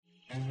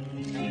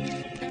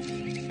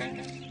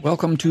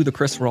Welcome to the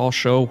Chris Rawl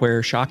Show,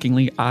 where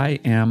shockingly,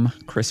 I am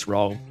Chris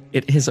Rawl.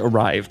 It has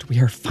arrived. We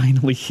are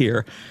finally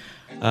here.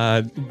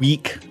 A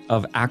week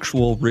of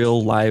actual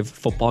real live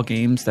football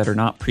games that are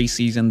not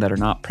preseason, that are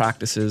not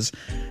practices.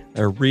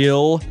 They're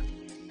real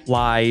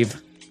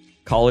live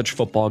college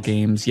football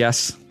games.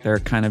 Yes, they're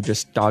kind of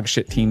just dog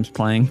shit teams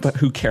playing, but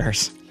who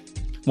cares?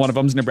 One of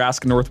them's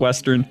Nebraska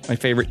Northwestern, my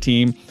favorite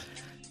team.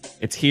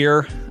 It's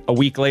here. A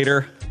week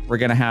later, we're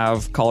going to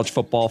have college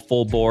football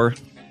full bore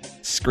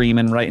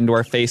screaming right into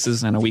our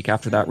faces. And a week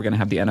after that, we're going to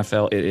have the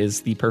NFL. It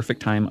is the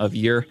perfect time of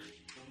year.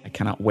 I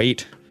cannot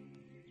wait.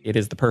 It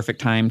is the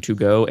perfect time to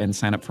go and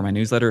sign up for my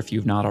newsletter if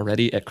you've not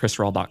already at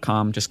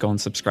chrisrawl.com. Just go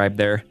and subscribe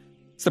there.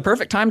 It's the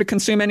perfect time to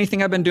consume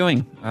anything I've been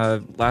doing.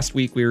 Last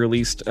week, we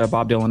released a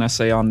Bob Dylan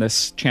essay on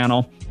this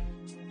channel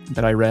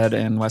that I read,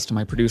 and Weston,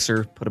 my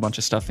producer, put a bunch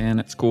of stuff in.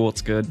 It's cool.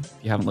 It's good. If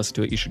you haven't listened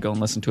to it, you should go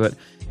and listen to it.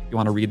 If you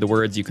want to read the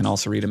words, you can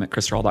also read them at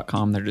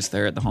chrisrawl.com. They're just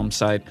there at the home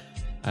side.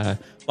 A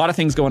lot of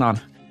things going on.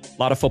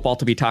 A lot of football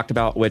to be talked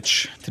about,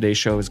 which today's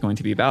show is going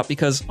to be about,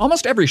 because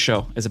almost every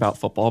show is about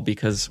football,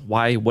 because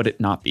why would it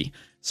not be?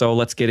 So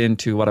let's get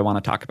into what I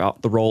want to talk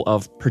about, the role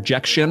of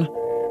projection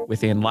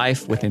within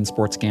life, within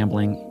sports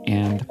gambling,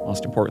 and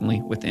most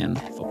importantly, within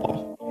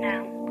football.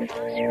 Now,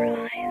 close your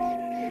eyes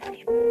and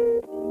sleep.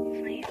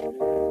 Sleep.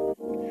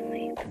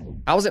 Sleep.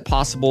 How is it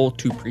possible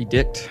to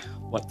predict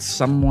what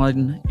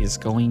someone is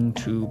going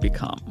to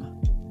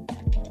become?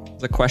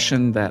 It's a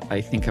question that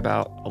I think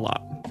about a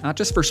lot, not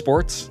just for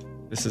sports.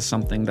 This is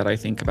something that I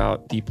think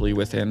about deeply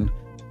within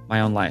my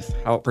own life,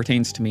 how it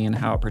pertains to me and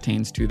how it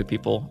pertains to the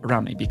people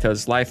around me,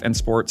 because life and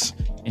sports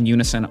in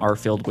unison are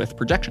filled with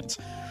projections.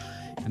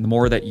 And the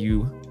more that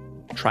you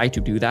try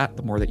to do that,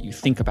 the more that you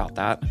think about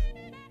that,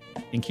 I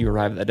think you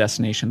arrive at the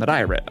destination that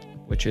I arrive at,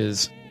 which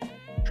is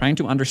trying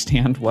to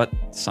understand what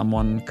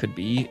someone could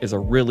be is a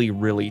really,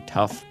 really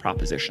tough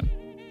proposition.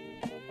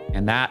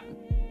 And that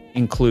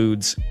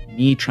includes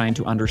me trying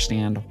to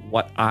understand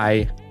what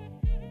I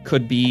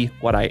could be,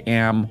 what I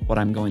am, what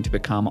I'm going to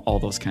become, all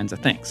those kinds of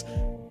things.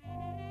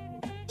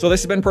 So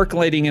this has been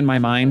percolating in my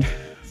mind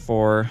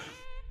for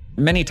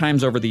many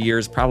times over the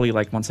years. Probably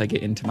like once I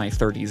get into my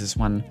 30s is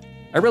when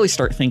I really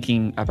start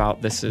thinking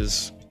about this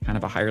as kind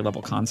of a higher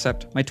level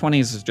concept. My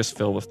 20s is just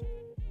filled with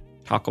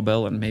Taco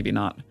Bell and maybe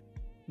not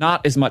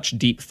as much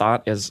deep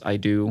thought as I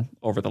do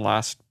over the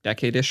last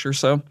decade-ish or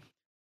so.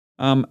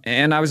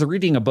 And I was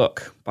reading a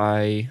book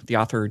by the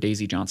author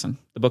Daisy Johnson.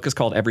 The book is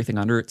called Everything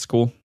Under It's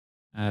Cool.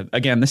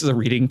 Again, this is a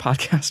reading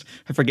podcast.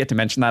 I forget to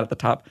mention that at the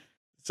top.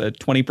 It's a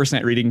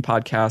 20% reading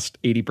podcast,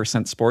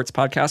 80% sports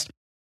podcast.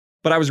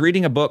 But I was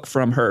reading a book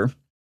from her,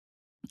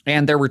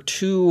 and there were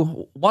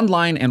one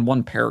line and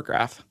one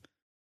paragraph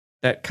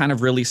that kind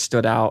of really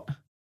stood out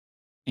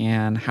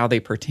and how they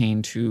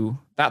pertain to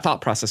that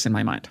thought process in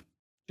my mind.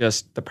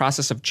 Just the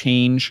process of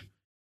change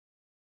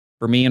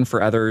for me and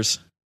for others,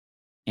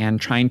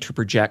 and trying to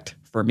project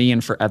for me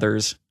and for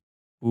others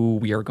who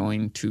we are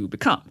going to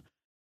become.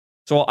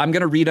 So I'm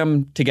going to read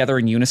them together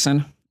in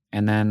unison,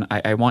 and then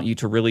I want you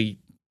to really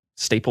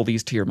staple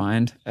these to your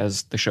mind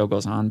as the show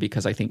goes on,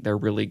 because I think they're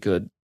really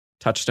good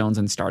touchstones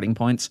and starting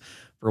points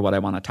for what I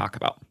want to talk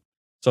about.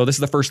 So this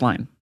is the first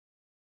line.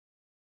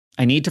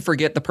 I need to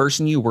forget the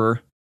person you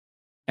were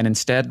and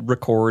instead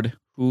record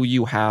who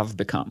you have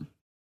become.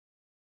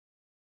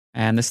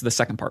 And this is the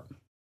second part.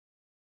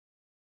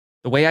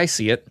 The way I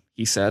see it,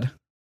 he said,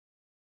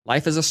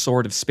 life is a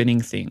sort of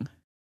spinning thing,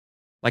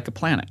 like a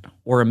planet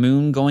or a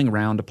moon going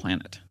round a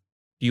planet.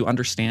 Do you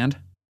understand?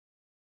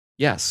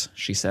 Yes,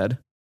 she said,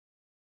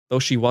 though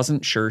she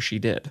wasn't sure she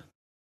did.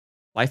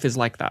 Life is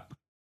like that.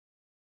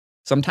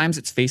 Sometimes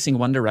it's facing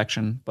one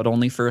direction, but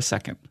only for a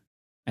second,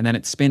 and then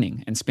it's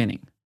spinning and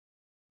spinning,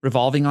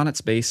 revolving on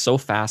its base so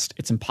fast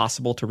it's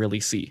impossible to really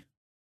see.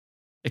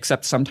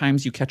 Except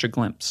sometimes you catch a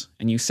glimpse,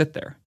 and you sit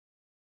there,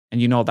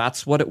 and you know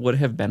that's what it would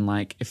have been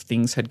like if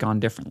things had gone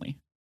differently.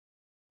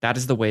 That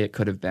is the way it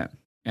could have been.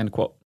 End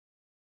quote.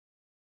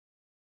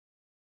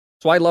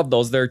 So I love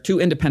those. They're two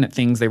independent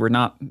things. They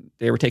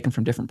were taken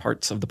from different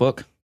parts of the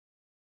book,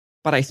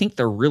 but I think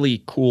they're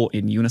really cool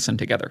in unison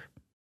together.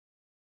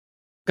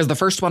 Because the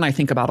first one I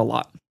think about a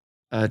lot.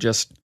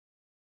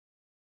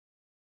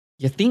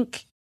 You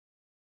think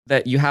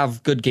that you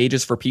have good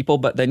gauges for people,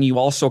 but then you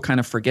also kind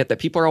of forget that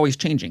people are always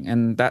changing,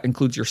 and that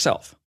includes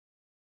yourself.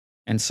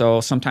 And so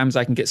sometimes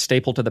I can get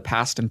stapled to the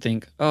past and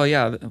think, oh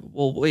yeah,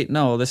 well, wait,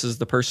 no, this is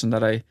the person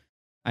that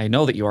I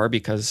know that you are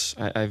because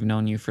I've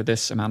known you for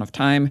this amount of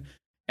time.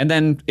 And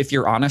then if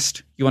you're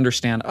honest, you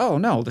understand, oh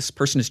no, this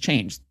person has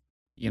changed.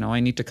 You know, I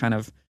need to kind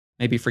of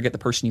maybe forget the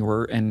person you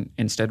were and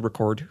instead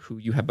record who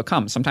you have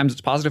become. Sometimes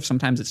it's positive,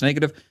 sometimes it's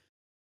negative.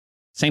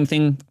 Same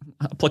thing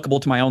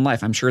applicable to my own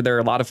life. I'm sure there are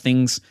a lot of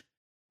things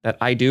that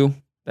I do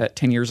that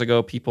 10 years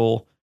ago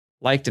people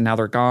liked and now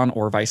they're gone,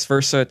 or vice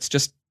versa. It's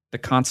just the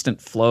constant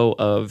flow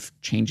of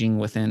changing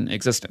within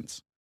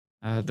existence.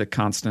 The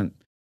constant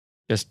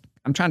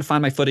I'm trying to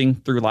find my footing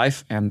through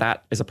life, and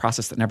that is a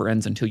process that never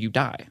ends until you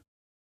die.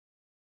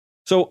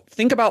 So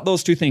think about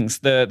those two things,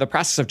 the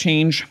process of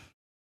change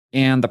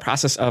and the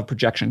process of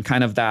projection,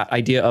 kind of that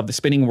idea of the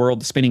spinning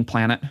world, the spinning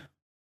planet.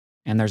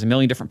 And there's a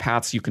million different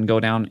paths you can go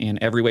down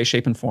in every way,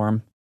 shape, and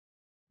form.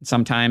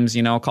 Sometimes,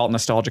 call it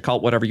nostalgia, call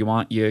it whatever you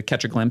want. You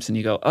catch a glimpse and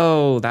you go,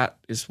 oh, that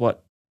is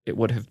what it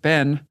would have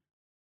been.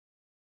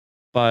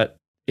 But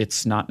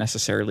it's not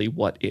necessarily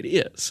what it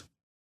is.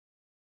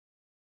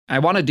 I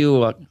want to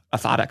do a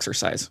thought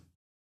exercise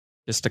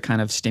just to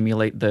kind of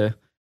stimulate the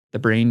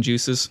brain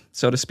juices,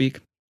 so to speak.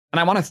 And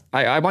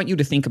I want you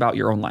to think about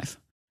your own life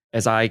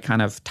as I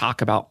kind of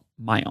talk about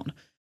my own.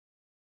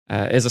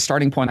 As a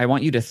starting point, I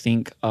want you to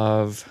think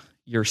of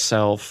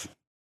yourself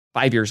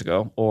 5 years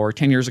ago or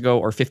 10 years ago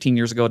or 15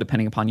 years ago,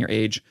 depending upon your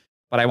age.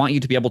 But I want you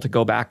to be able to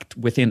go back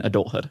within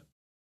adulthood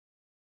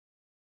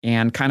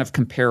and kind of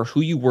compare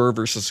who you were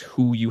versus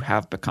who you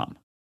have become.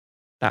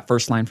 That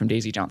first line from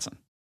Daisy Johnson.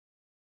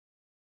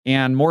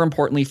 And more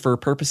importantly, for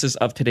purposes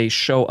of today's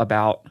show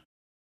about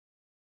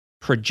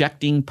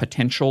projecting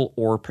potential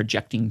or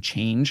projecting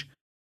change,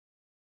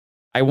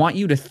 I want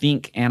you to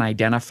think and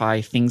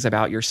identify things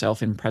about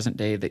yourself in present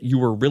day that you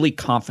were really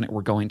confident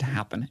were going to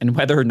happen and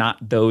whether or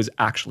not those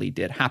actually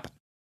did happen.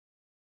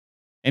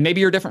 And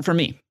maybe you're different from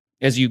me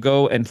as you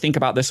go and think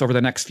about this over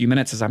the next few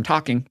minutes as I'm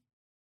talking.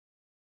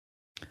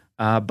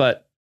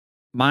 But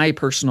my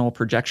personal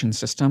projection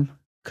system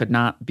could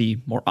not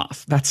be more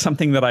off. That's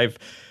something that I've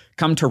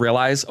come to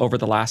realize over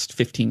the last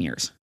 15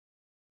 years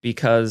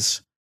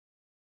because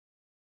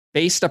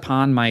based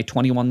upon my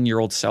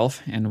 21-year-old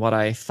self and what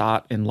I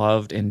thought and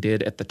loved and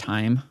did at the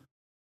time,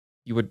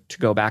 you would to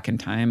go back in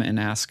time and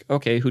ask,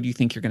 okay, who do you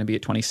think you're going to be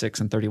at 26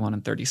 and 31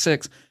 and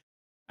 36?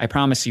 I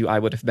promise you I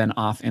would have been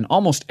off in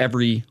almost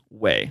every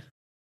way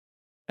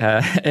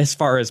as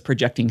far as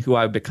projecting who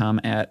I would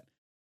become at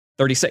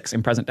 36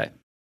 in present day.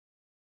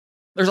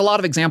 There's a lot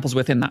of examples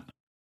within that.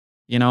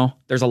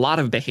 There's a lot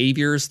of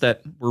behaviors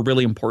that were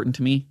really important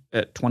to me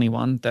at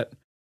 21 that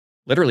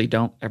literally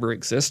don't ever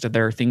exist.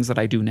 There are things that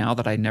I do now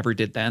that I never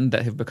did then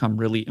that have become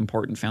really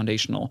important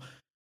foundational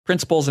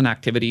principles and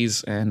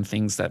activities and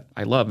things that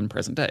I love in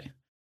present day.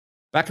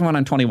 Back when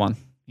I'm 21,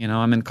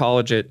 I'm in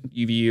college at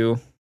UVU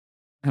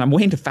and I'm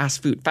way into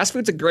fast food. Fast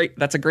food's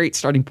that's a great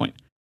starting point,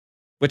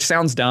 which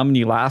sounds dumb and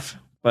you laugh,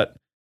 but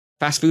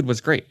fast food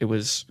was great. It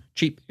was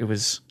cheap. It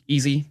was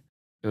easy.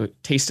 It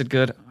tasted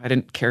good. I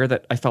didn't care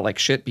that I felt like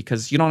shit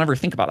because you don't ever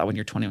think about that when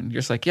you're 21.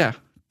 You're just like, yeah,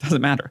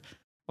 doesn't matter.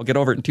 I'll get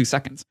over it in 2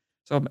 seconds.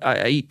 So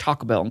I eat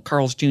Taco Bell and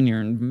Carl's Jr.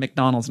 and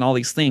McDonald's and all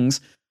these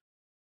things.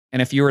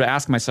 And if you were to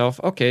ask myself,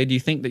 okay, do you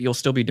think that you'll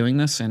still be doing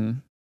this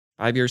in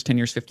 5 years, 10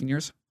 years, 15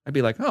 years? I'd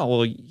be like, oh,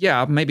 well,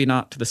 yeah, maybe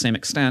not to the same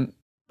extent,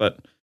 but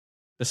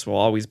this will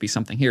always be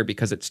something here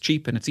because it's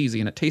cheap and it's easy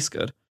and it tastes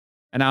good.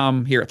 And now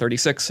I'm here at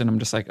 36 and I'm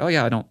just like, oh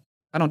yeah, I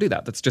don't do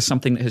that. That's just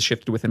something that has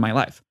shifted within my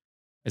life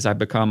as I've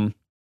become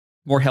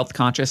more health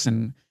conscious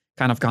and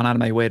kind of gone out of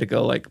my way to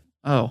go like,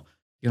 oh,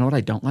 you know what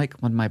I don't like?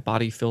 When my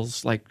body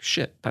feels like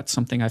shit. That's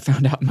something I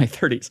found out in my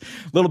 30s.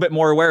 A little bit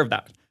more aware of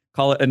that.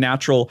 Call it a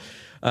natural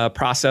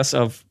process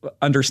of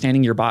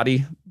understanding your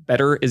body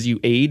better as you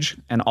age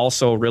and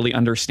also really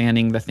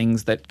understanding the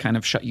things that kind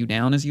of shut you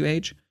down as you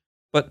age.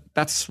 But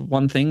that's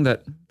one thing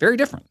that very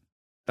different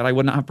that I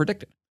would not have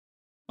predicted.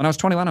 When I was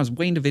 21, I was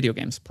way into video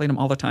games, played them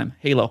all the time.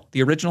 Halo,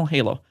 the original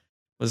Halo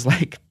was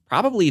like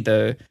probably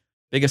the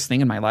biggest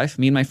thing in my life.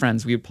 Me and my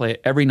friends, we would play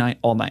it every night,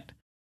 all night.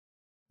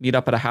 Meet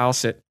up at a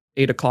house at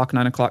 8 o'clock,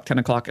 9 o'clock, 10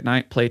 o'clock at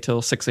night, play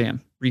till 6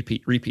 a.m.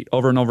 Repeat,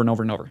 over and over and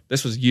over and over.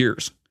 This was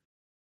years.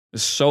 It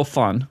was so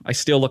fun. I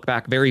still look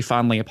back very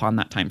fondly upon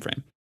that time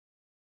frame.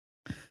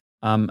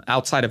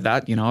 Outside of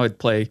that, I'd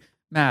play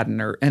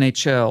Madden or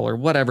NHL or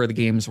whatever the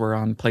games were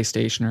on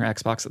PlayStation or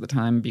Xbox at the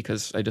time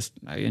because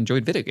I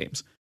enjoyed video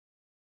games.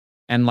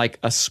 And like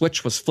a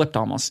switch was flipped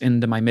almost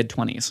into my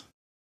mid-20s.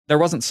 There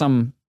wasn't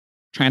some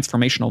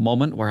transformational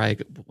moment where I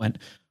went,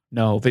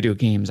 no, video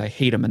games, I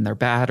hate them and they're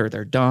bad or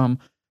they're dumb.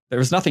 There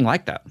was nothing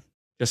like that.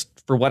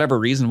 Just for whatever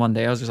reason, one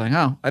day I was just like,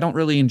 oh, I don't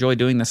really enjoy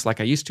doing this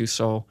like I used to.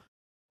 So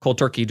cold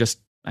turkey,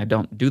 I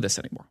don't do this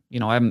anymore.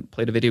 I haven't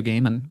played a video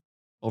game in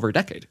over a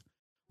decade,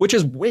 which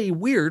is way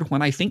weird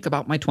when I think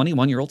about my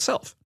 21-year-old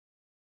self.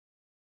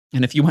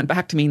 And if you went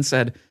back to me and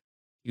said,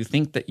 you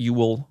think that you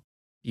will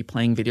be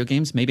playing video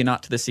games? Maybe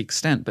not to this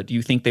extent, but do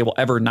you think they will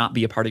ever not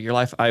be a part of your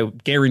life? I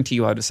guarantee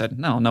you I would have said,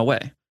 no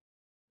way.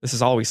 This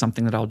is always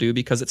something that I'll do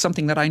because it's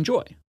something that I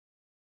enjoy.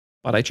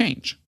 But I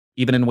change,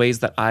 even in ways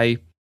that I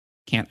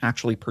can't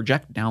actually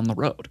project down the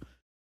road.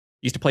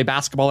 Used to play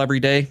basketball every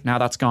day. Now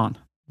that's gone.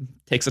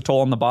 Takes a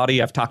toll on the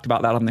body. I've talked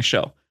about that on the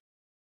show.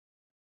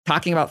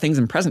 Talking about things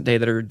in present day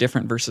that are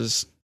different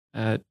versus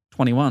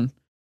 21.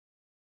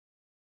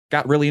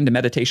 Got really into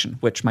meditation,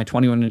 which my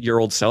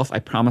 21-year-old self, I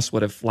promise,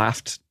 would have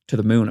laughed to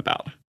the moon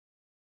about.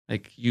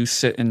 Like you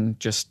sit and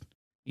just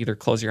either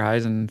close your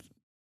eyes and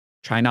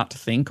try not to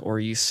think, or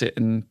you sit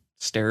and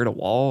stare at a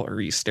wall, or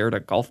you stare at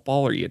a golf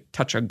ball, or you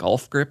touch a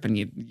golf grip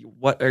and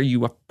what, are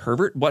you a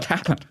pervert? What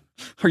happened?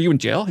 Are you in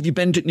jail? Have you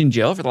been in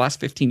jail for the last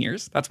 15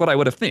 years? That's what I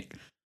would have think.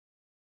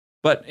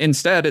 But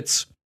instead,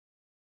 it's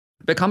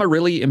become a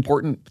really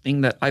important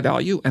thing that I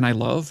value and I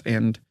love.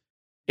 And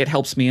it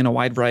helps me in a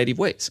wide variety of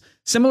ways.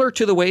 Similar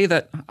to the way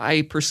that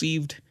I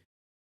perceived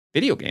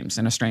video games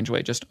in a strange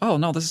way. Just, oh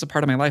no, this is a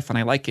part of my life and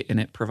I like it and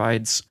it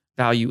provides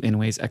value in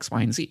ways X,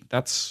 Y, and Z.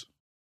 That's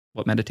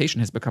what meditation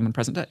has become in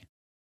present day.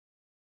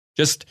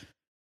 Just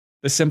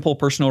the simple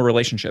personal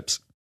relationships.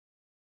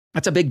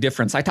 That's a big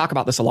difference. I talk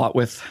about this a lot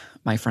with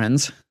my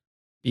friends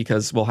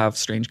because we'll have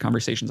strange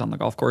conversations on the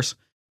golf course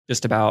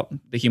just about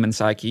the human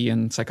psyche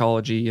and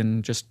psychology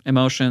and just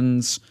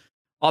emotions,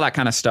 all that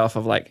kind of stuff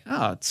of like,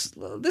 oh,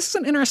 this is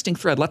an interesting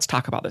thread. Let's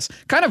talk about this.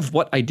 Kind of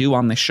what I do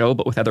on this show,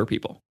 but with other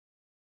people.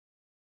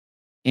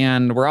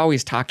 And we're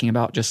always talking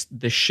about just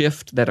the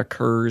shift that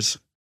occurs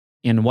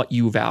in what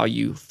you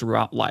value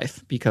throughout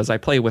life. Because I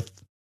play with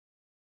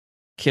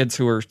kids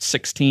who are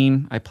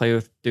 16. I play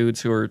with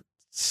dudes who are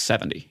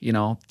 70,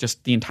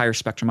 just the entire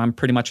spectrum. I'm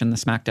pretty much in the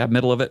smack dab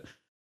middle of it.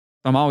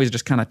 So I'm always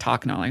just kind of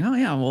talking like, oh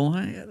yeah, well,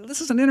 this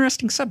is an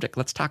interesting subject.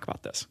 Let's talk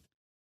about this.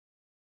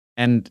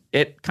 And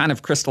it kind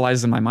of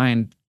crystallizes in my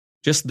mind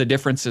just the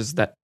differences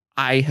that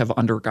I have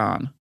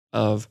undergone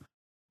of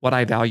what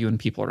I value in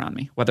people around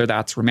me, whether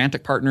that's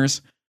romantic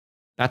partners.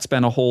 That's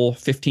been a whole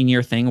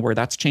 15-year thing where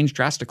that's changed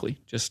drastically.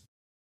 Just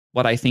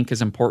what I think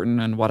is important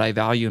and what I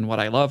value and what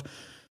I love.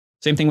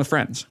 Same thing with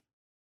friends.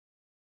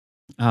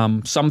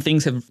 Some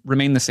things have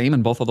remained the same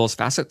in both of those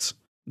facets.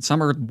 And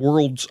some are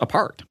worlds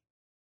apart.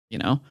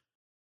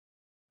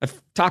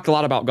 I've talked a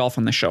lot about golf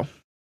on this show.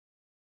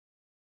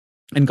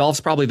 And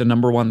golf's probably the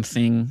number one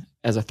thing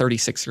as a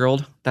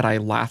 36-year-old that I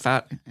laugh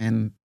at.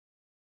 And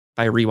if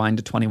I rewind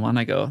to 21,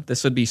 I go,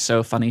 this would be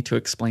so funny to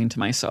explain to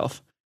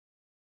myself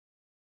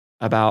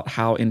about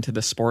how into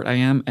the sport I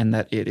am and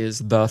that it is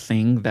the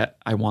thing that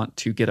I want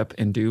to get up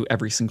and do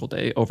every single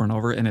day over and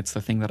over. And it's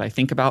the thing that I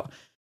think about.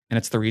 And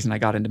it's the reason I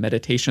got into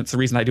meditation. It's the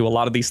reason I do a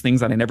lot of these things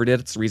that I never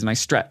did. It's the reason I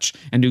stretch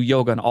and do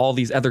yoga and all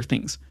these other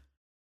things.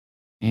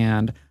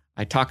 And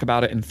I talk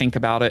about it and think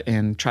about it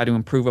and try to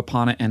improve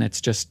upon it. And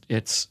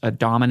it's a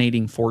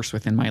dominating force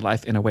within my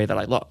life in a way that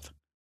I love.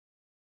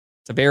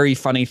 It's a very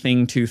funny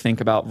thing to think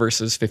about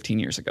versus 15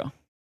 years ago.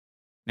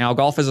 Now,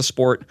 golf is a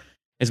sport,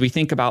 as we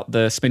think about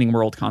the spinning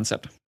world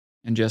concept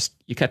and just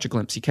you catch a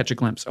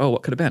glimpse. Oh,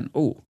 what could have been?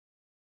 Oh,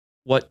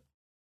 what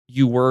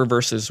you were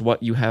versus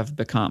what you have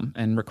become,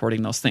 and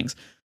recording those things.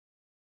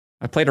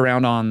 I played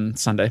around on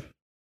Sunday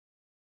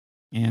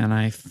and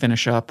I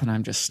finish up and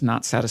I'm just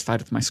not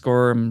satisfied with my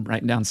score. I'm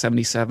writing down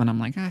 77. I'm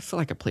like, I feel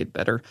like I played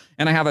better.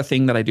 And I have a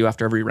thing that I do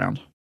after every round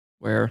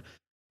where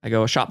I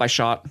go shot by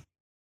shot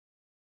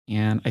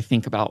and I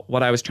think about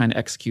what I was trying to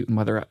execute and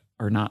whether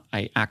or not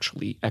I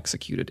actually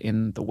executed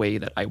in the way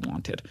that I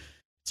wanted.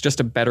 It's just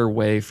a better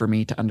way for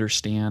me to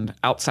understand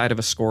outside of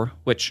a score,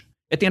 which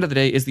at the end of the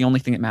day is the only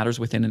thing that matters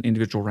within an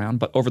individual round.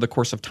 But over the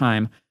course of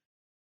time,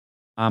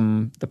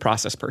 I'm the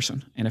process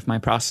person. And if my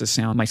process is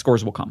sound, my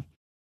scores will come.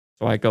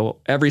 So I go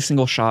every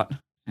single shot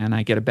and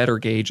I get a better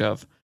gauge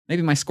of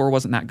maybe my score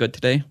wasn't that good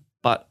today,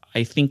 but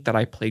I think that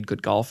I played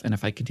good golf. And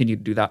if I continue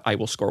to do that, I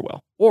will score well.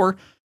 Or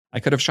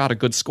I could have shot a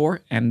good score.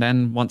 And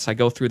then once I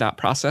go through that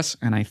process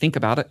and I think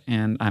about it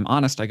and I'm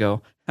honest, I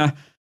go,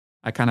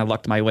 I kind of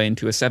lucked my way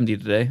into a 70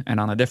 today. And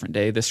on a different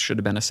day, this should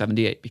have been a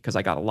 78 because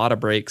I got a lot of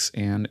breaks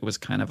and it was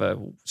kind of a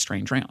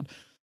strange round.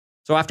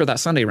 So after that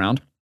Sunday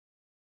round,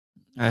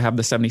 I have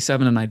the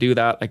 77 and I do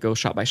that. I go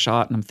shot by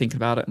shot and I'm thinking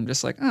about it. I'm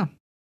just like, I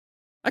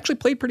actually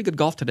played pretty good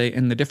golf today.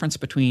 And the difference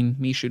between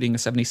me shooting a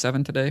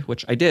 77 today,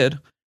 which I did,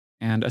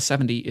 and a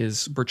 70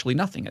 is virtually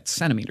nothing. It's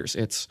centimeters.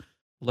 It's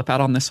a lip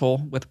out on this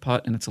hole with a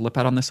putt and it's a lip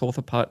out on this hole with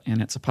a putt.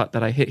 And it's a putt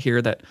that I hit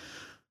here that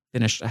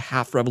finished a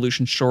half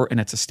revolution short, and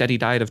it's a steady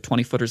diet of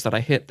 20 footers that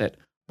I hit that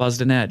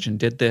buzzed an edge and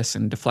did this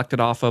and deflected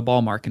off a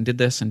ball mark and did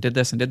this and did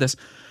this and did this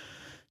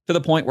to the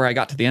point where I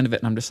got to the end of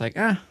it and I'm just like,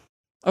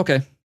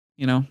 okay,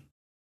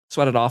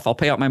 sweat it off. I'll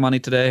pay out my money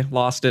today.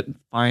 Lost it.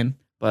 Fine.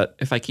 But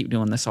if I keep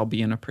doing this, I'll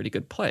be in a pretty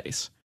good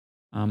place.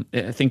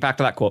 Think back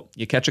to that quote.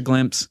 You catch a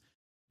glimpse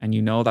and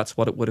that's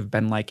what it would have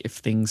been like if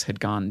things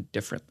had gone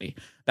differently.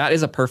 That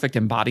is a perfect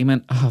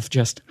embodiment of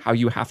just how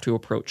you have to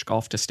approach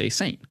golf to stay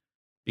sane.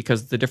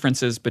 Because the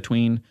differences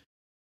between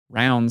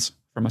rounds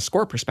from a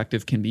score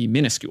perspective can be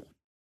minuscule.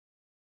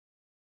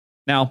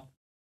 Now,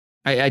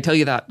 I tell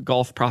you that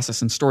golf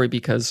process and story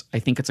because I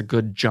think it's a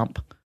good jump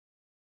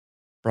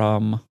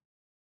from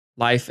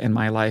life and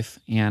my life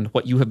and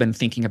what you have been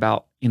thinking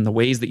about in the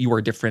ways that you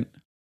are different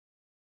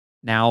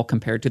now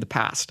compared to the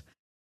past.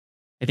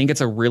 I think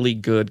it's a really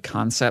good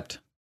concept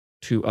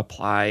to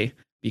apply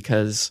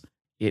because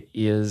it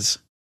is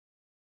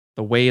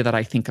the way that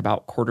I think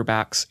about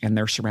quarterbacks and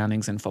their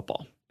surroundings in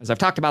football, as I've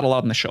talked about a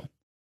lot on the show.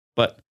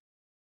 But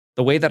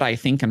the way that I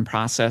think and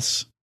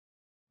process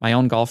my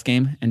own golf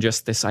game and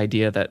just this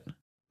idea that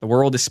the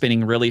world is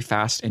spinning really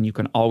fast and you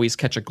can always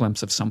catch a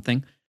glimpse of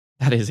something,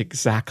 that is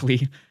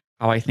exactly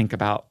how I think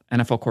about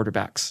NFL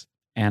quarterbacks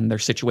and their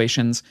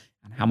situations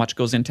and how much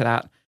goes into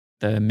that,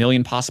 the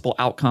million possible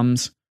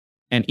outcomes,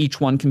 and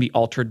each one can be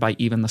altered by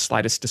even the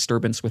slightest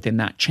disturbance within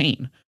that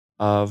chain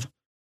of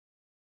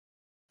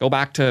Go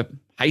back to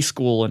high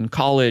school and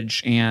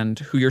college and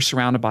who you're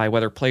surrounded by,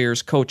 whether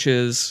players,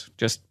 coaches,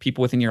 just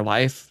people within your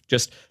life,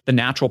 just the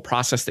natural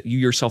process that you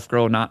yourself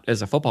grow, not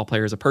as a football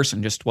player, as a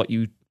person, just what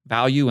you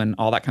value and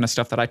all that kind of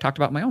stuff that I talked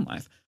about in my own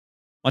life.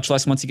 Much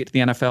less once you get to the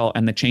NFL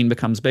and the chain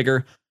becomes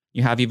bigger,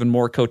 you have even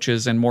more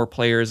coaches and more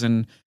players,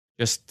 and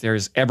just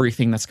there's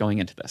everything that's going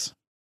into this.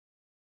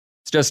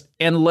 It's just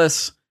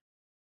endless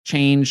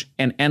change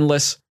and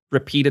endless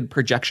repeated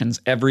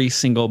projections every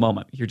single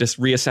moment. You're just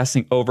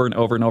reassessing over and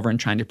over and over and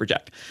trying to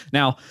project.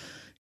 Now,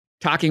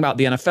 talking about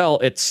the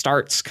NFL, it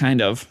starts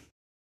kind of,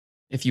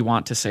 if you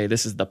want to say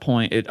this is the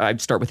point,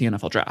 I'd start with the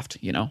NFL draft.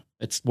 You know,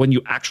 it's when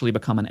you actually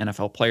become an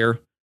NFL player.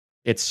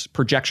 It's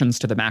projections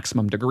to the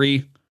maximum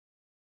degree.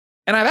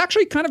 And I've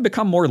actually kind of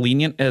become more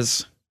lenient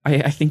as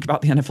I think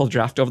about the NFL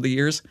draft over the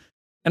years.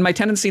 And my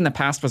tendency in the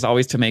past was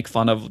always to make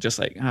fun of just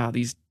like,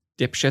 these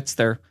dipshits,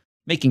 they're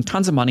making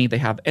tons of money. They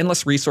have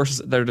endless resources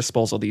at their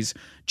disposal, these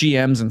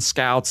GMs and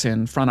scouts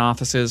and front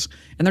offices,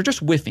 and they're just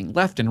whiffing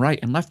left and right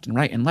and left and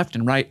right and left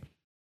and right.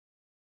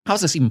 How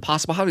is this even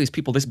possible? How are these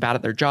people this bad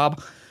at their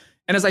job?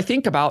 And as I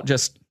think about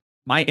just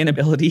my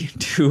inability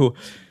to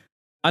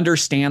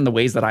understand the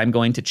ways that I'm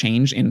going to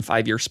change in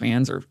 5-year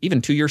spans or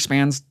even 2-year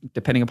spans,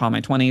 depending upon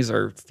my 20s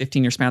or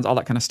 15-year spans, all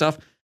that kind of stuff,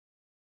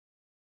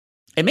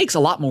 it makes a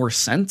lot more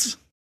sense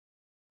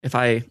if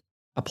I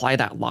apply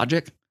that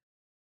logic.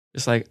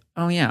 Just like,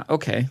 oh yeah,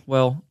 okay,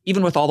 well,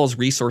 even with all those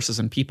resources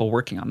and people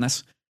working on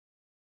this,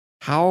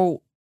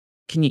 how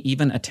can you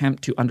even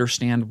attempt to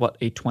understand what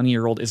a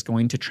 20-year-old is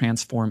going to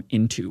transform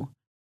into,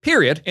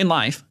 period, in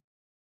life,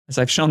 as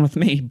I've shown with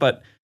me,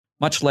 but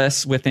much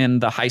less within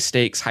the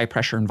high-stakes,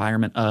 high-pressure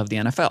environment of the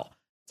NFL.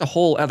 It's a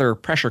whole other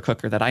pressure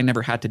cooker that I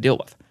never had to deal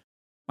with.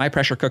 My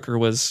pressure cooker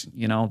was,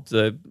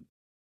 the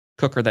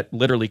cooker that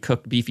literally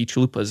cooked beefy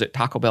chalupas at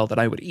Taco Bell that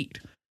I would eat.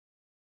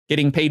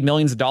 Getting paid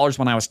millions of dollars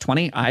when I was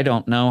 20, I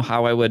don't know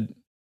how I would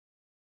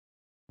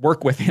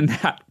work within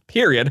that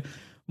period,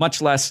 much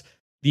less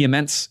the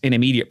immense and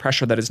immediate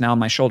pressure that is now on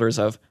my shoulders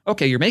of,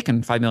 okay, you're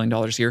making $5 million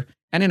a year.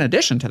 And in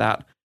addition to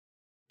that,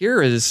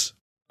 here is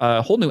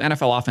a whole new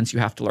NFL offense you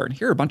have to learn.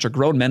 Here are a bunch of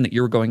grown men that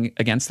you're going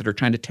against that are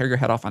trying to tear your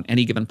head off on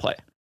any given play.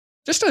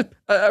 Just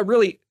a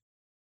really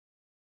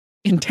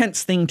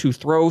intense thing to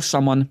throw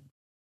someone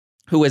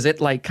who is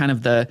at like kind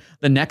of the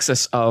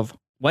nexus of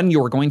when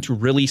you're going to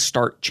really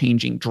start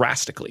changing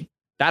drastically.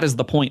 That is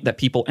the point that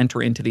people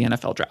enter into the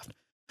NFL draft.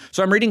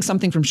 So I'm reading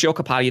something from Sheil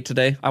Kapadia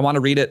today. I want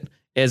to read it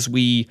as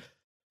we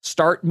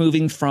start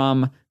moving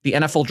from the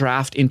NFL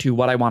draft into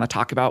what I want to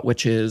talk about,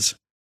 which is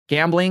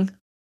gambling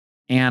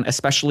and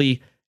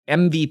especially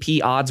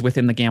MVP odds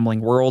within the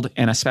gambling world,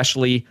 and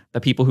especially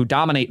the people who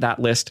dominate that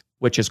list,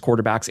 which is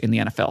quarterbacks in the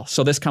NFL.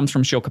 So this comes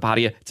from Sheil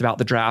Kapadia. It's about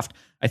the draft.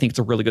 I think it's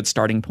a really good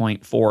starting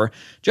point for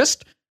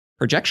just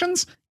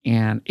projections,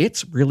 and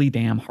it's really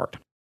damn hard.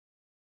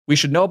 We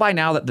should know by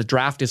now that the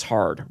draft is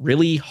hard,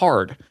 really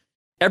hard.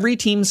 Every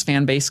team's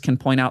fan base can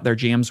point out their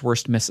GM's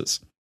worst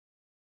misses.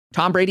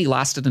 Tom Brady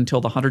lasted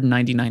until the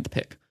 199th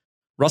pick.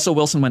 Russell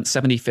Wilson went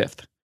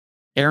 75th.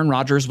 Aaron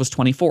Rodgers was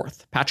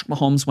 24th. Patrick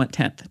Mahomes went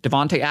 10th.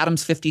 Devontae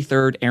Adams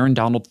 53rd. Aaron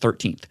Donald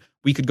 13th.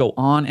 We could go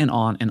on and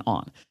on and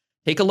on.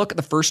 Take a look at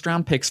the first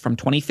round picks from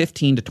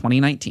 2015 to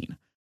 2019.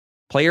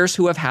 Players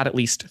who have had at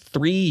least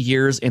 3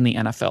 years in the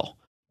NFL.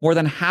 More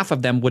than half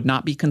of them would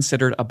not be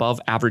considered above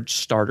average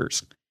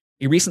starters.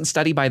 A recent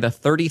study by the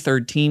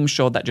 33rd team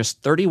showed that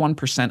just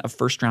 31% of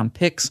first-round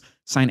picks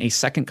sign a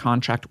second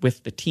contract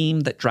with the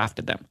team that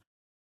drafted them.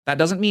 That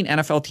doesn't mean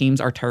NFL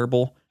teams are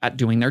terrible at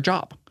doing their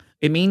job.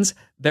 It means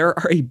there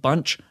are a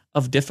bunch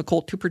of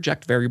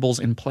difficult-to-project variables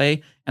in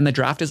play, and the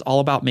draft is all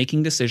about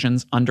making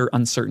decisions under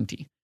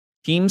uncertainty.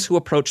 Teams who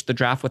approach the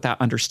draft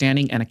without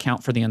understanding and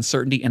account for the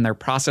uncertainty in their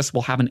process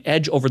will have an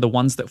edge over the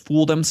ones that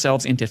fool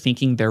themselves into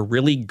thinking they're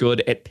really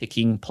good at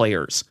picking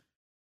players.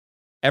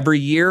 Every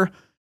year,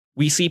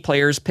 we see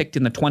players picked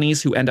in the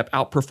 20s who end up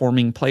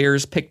outperforming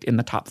players picked in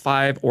the top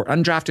 5 or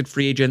undrafted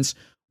free agents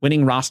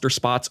winning roster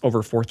spots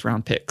over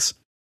 4th-round picks.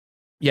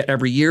 Yet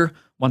every year,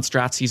 once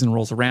draft season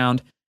rolls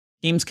around,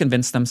 teams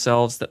convince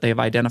themselves that they have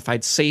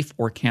identified safe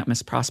or can't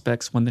miss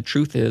prospects when the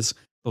truth is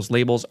those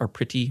labels are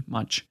pretty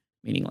much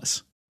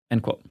meaningless.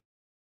 End quote.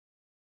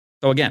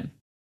 So again,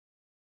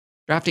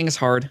 drafting is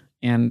hard.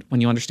 And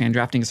when you understand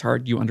drafting is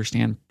hard, you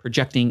understand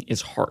projecting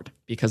is hard,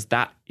 because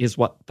that is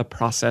what the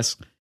process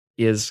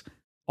is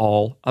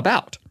all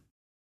about.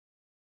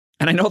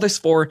 And I know this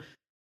for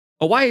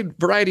a wide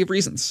variety of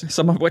reasons,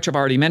 some of which I've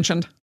already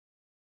mentioned.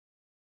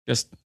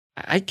 Just,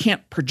 I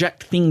can't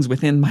project things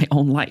within my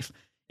own life.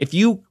 If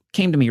you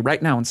came to me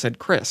right now and said,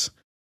 Chris,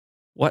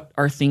 what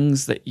are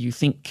things that you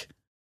think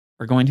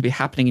are going to be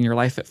happening in your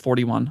life at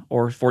 41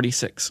 or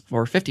 46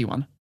 or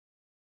 51?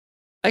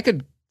 I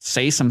could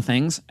say some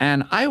things,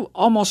 and I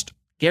almost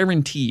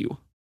guarantee you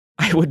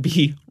I would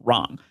be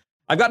wrong.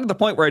 I've gotten to the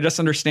point where I just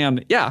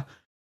understand, yeah,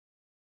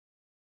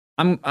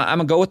 I'm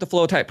a go with the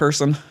flow type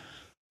person.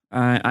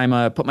 I'm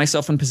a put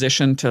myself in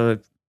position to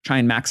try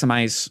and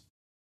maximize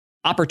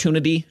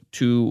opportunity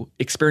to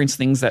experience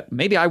things that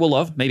maybe I will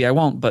love, maybe I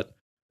won't, but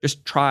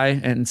just try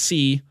and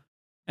see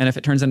And if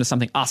it turns into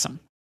something, awesome.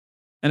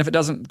 And if it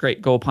doesn't,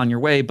 great, go upon your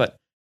way. But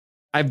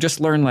I've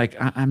just learned, like,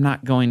 I'm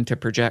not going to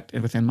project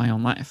within my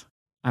own life.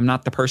 I'm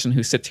not the person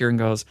who sits here and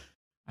goes,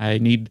 I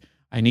need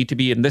to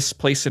be in this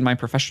place in my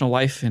professional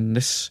life in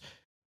this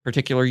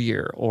particular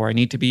year, or I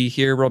need to be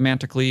here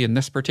romantically in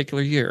this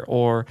particular year,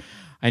 or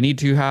I need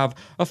to have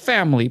a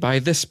family by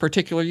this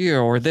particular year,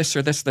 or this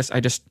or this.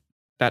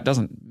 That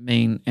doesn't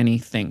mean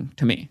anything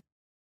to me.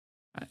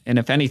 And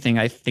if anything,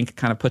 I think it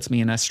kind of puts me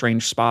in a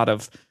strange spot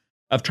of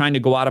trying to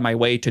go out of my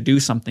way to do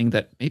something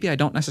that maybe I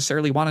don't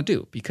necessarily want to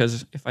do,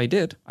 because if I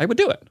did, I would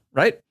do it,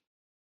 right?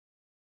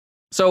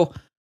 So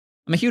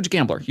I'm a huge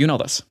gambler. You know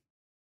this.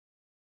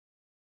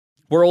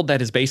 World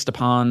that is based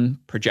upon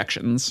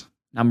projections,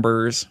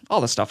 numbers,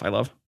 all the stuff I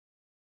love.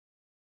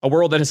 A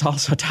world that has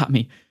also taught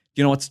me,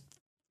 you know what's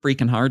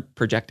freaking hard?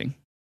 Projecting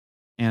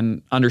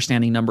and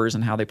understanding numbers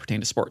and how they pertain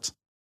to sports.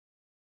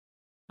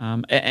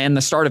 And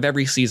the start of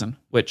every season,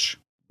 which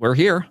we're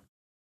here.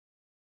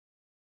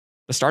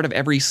 The start of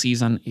every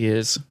season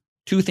is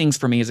two things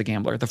for me as a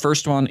gambler. The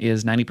first one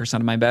is 90%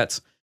 of my bets.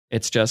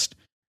 It's just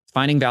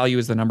finding value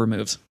as the number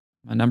moves.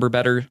 A number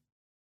better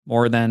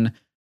more than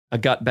a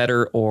gut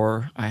better,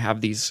 or I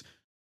have this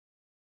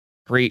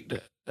great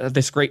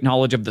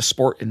knowledge of the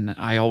sport, and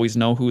I always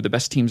know who the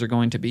best teams are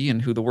going to be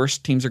and who the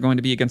worst teams are going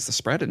to be against the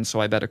spread, and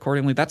so I bet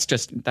accordingly.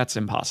 That's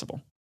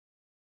impossible.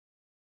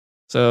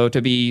 So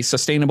to be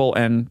sustainable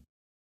and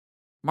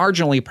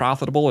marginally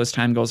profitable as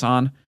time goes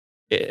on,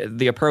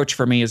 the approach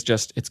for me is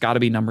just, it's got to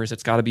be numbers.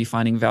 It's got to be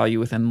finding value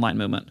within line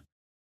movement.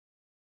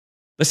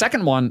 The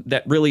second one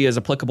that really is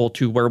applicable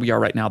to where we are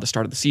right now, the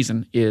start of the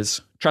season,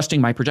 is trusting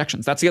my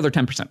projections. That's the other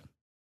 10%.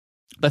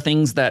 The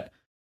things that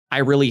I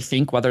really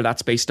think, whether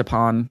that's based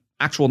upon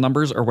actual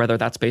numbers or whether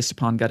that's based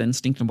upon gut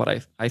instinct and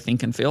what I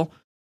think and feel.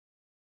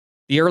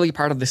 The early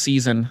part of the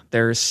season,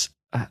 there's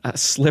a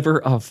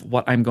sliver of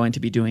what I'm going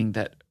to be doing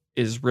that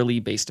is really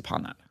based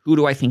upon that. Who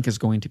do I think is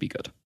going to be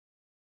good?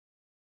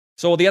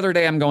 So the other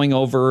day I'm going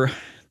over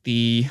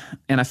the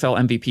NFL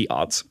MVP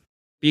odds,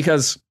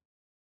 because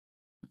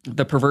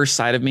the perverse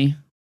side of me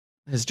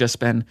has just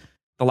been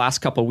the last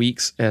couple of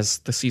weeks, as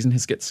the season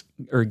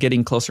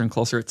getting closer and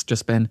closer, it's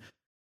just been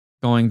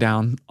going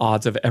down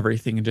odds of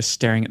everything and just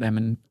staring at them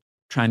and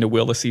trying to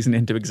will the season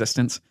into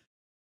existence.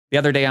 The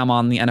other day I'm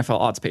on the NFL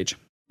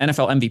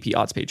MVP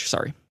odds page,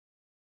 sorry.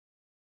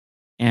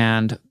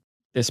 And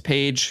this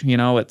page,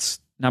 it's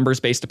numbers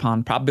based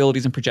upon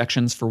probabilities and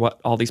projections for what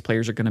all these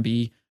players are going to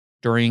be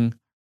during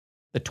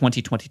the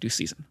 2022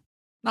 season.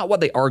 Not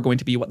what they are going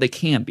to be, what they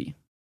can be.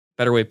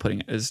 Better way of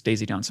putting it, as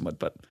Daisy Johnson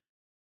would.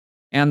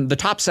 And the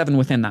top 7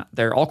 within that,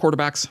 they're all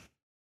quarterbacks.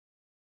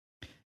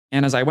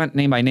 And as I went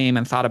name by name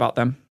and thought about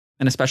them,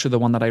 and especially the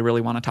one that I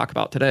really want to talk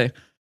about today,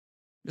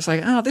 it's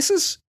like, this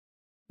is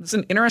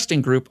an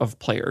interesting group of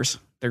players.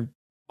 They're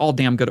all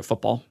damn good at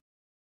football.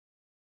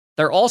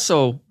 They're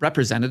also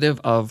representative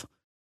of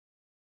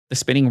the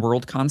spinning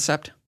world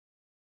concept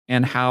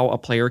and how a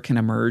player can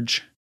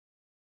emerge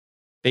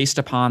based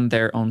upon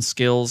their own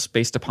skills,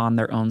 based upon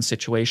their own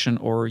situation,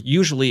 or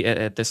usually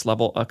at this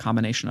level, a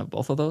combination of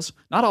both of those.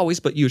 Not always,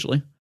 but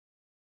usually.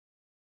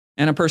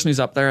 And a person who's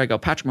up there, I go,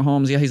 Patrick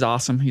Mahomes, yeah, he's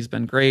awesome. He's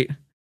been great.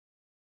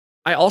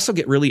 I also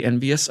get really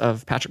envious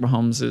of Patrick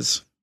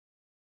Mahomes'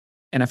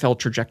 NFL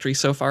trajectory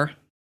so far,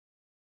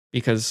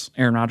 because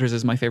Aaron Rodgers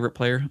is my favorite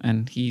player,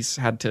 and he's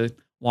had to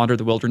wander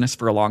the wilderness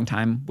for a long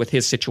time with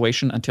his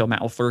situation until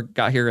Matt LaFleur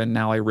got here, and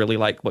now I really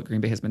like what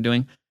Green Bay has been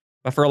doing.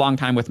 But for a long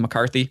time with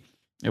McCarthy,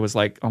 it was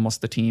like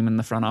almost the team and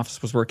the front office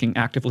was working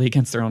actively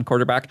against their own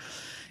quarterback.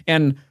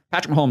 And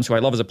Patrick Mahomes, who I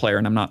love as a player,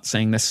 and I'm not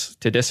saying this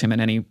to diss him in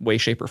any way,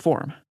 shape, or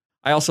form,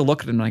 I also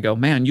look at him and I go,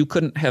 man, you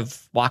couldn't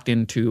have walked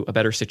into a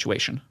better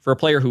situation for a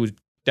player who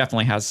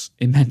definitely has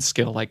immense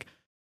skill. Like,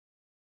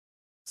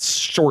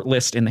 short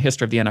list in the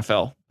history of the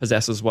NFL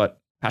possesses what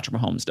Patrick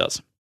Mahomes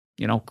does.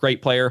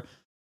 Great player.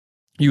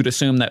 You would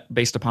assume that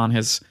based upon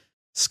his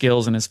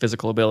skills and his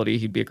physical ability,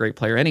 he'd be a great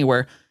player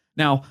anywhere.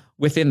 Now,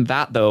 within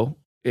that, though,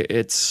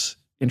 it's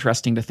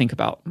interesting to think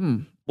about,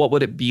 what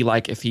would it be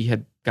like if he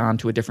had gone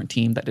to a different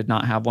team that did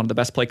not have one of the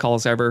best play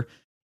calls ever,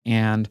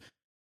 and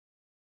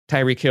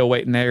Tyreek Hill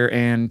waiting there,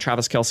 and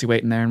Travis Kelce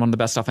waiting there, and one of the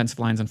best offensive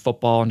lines in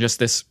football, and just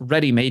this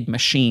ready-made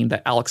machine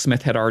that Alex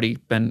Smith had already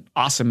been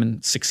awesome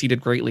and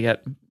succeeded greatly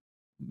at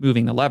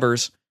moving the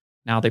levers.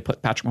 Now they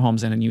put Patrick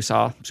Mahomes in and you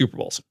saw Super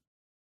Bowls.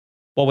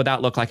 What would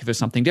that look like if it was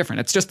something different?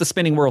 It's just the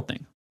spinning world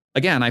thing.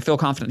 Again, I feel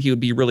confident he would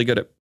be really good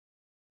at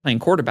playing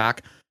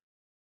quarterback.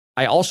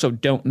 I also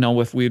don't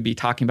know if we would be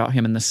talking about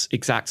him in this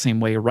exact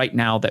same way right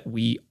now that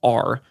we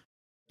are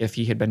if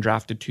he had been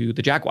drafted to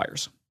the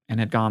Jaguars and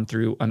had gone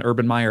through an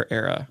Urban Meyer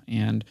era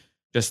and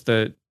just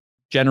the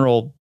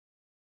general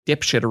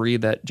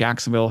dipshittery that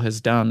Jacksonville has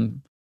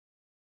done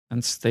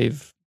since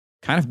they've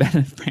kind of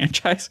been a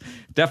franchise,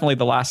 definitely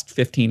the last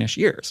 15-ish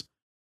years.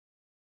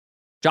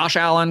 Josh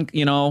Allen,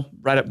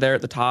 right up there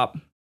at the top.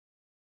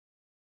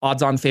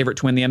 Odds-on favorite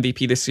to win the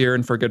MVP this year,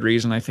 and for good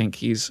reason. I think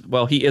he is a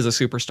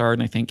superstar,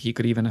 and I think he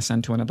could even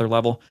ascend to another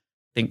level.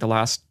 I think the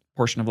last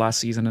portion of last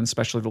season, and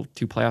especially the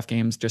 2 playoff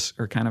games, just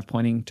are kind of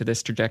pointing to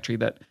this trajectory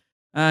that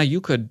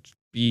you could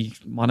be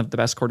one of the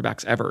best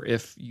quarterbacks ever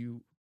if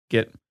you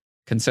get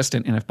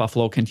consistent and if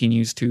Buffalo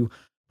continues to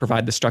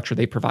provide the structure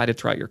they provided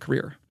throughout your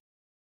career.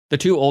 The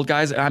 2 old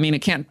guys, I mean,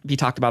 it can't be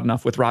talked about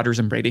enough with Rodgers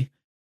and Brady.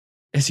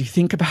 As you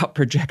think about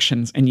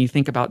projections and you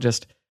think about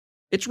just,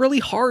 it's really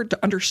hard to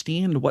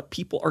understand what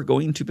people are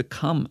going to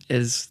become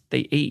as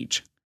they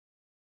age.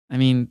 I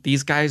mean,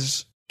 these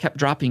guys kept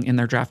dropping in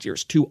their draft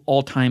years. 2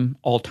 all-time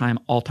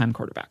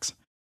quarterbacks.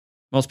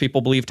 Most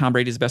people believe Tom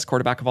Brady is the best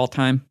quarterback of all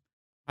time.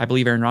 I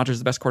believe Aaron Rodgers is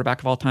the best quarterback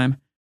of all time.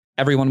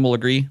 Everyone will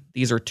agree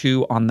these are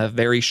 2 on the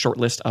very short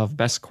list of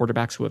best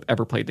quarterbacks who have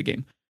ever played the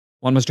game.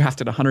 One was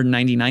drafted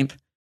 199th,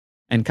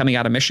 and coming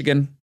out of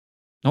Michigan,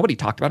 nobody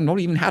talked about him.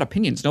 Nobody even had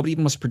opinions. Nobody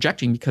even was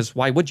projecting, because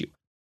why would you?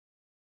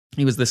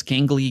 He was this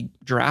gangly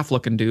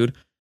giraffe-looking dude.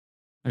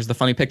 There's the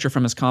funny picture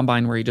from his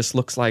combine where he just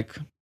looks like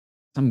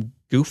some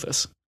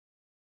goofus.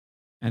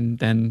 And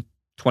then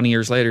 20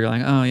 years later, you're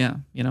like, oh yeah,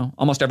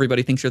 almost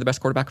everybody thinks you're the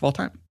best quarterback of all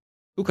time.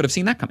 Who could have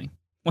seen that coming?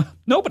 Well,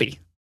 nobody.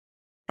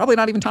 Probably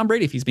not even Tom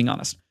Brady, if he's being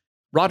honest.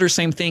 Rodgers,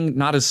 same thing,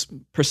 not as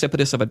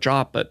precipitous of a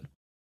drop, but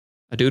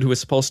a dude who was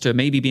supposed to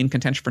maybe be in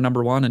contention for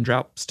number 1 and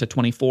drops to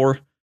 24.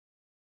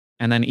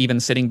 And then even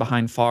sitting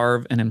behind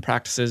Favre and in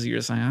practices, you're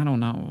just like, I don't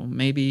know,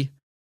 maybe.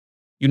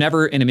 You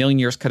never in a million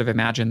years could have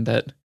imagined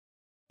that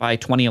by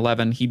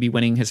 2011, he'd be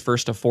winning his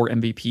first of 4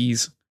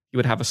 MVPs. He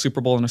would have a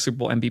Super Bowl and a Super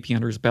Bowl MVP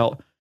under his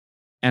belt.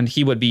 And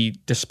he would be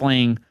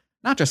displaying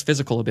not just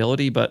physical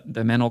ability, but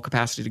the mental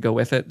capacity to go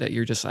with it, that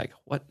you're just like,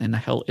 what in the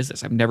hell is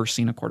this? I've never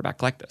seen a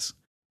quarterback like this.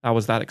 That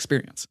was that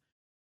experience.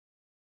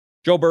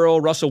 Joe Burrow,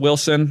 Russell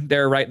Wilson,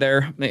 they're right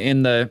there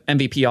in the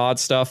MVP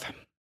odds stuff.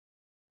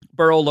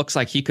 Burrow looks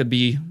like he could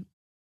be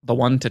the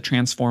one to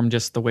transform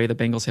just the way the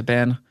Bengals have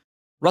been.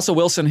 Russell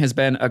Wilson has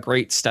been a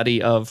great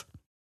study of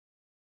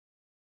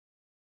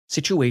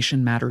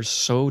situation matters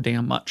so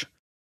damn much.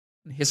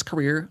 In his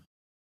career,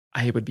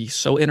 I would be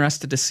so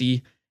interested to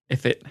see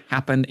if it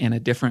happened in a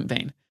different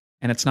vein.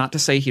 And it's not to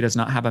say he does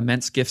not have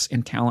immense gifts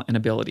and talent and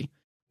ability,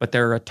 but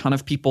there are a ton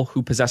of people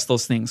who possess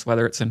those things,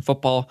 whether it's in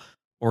football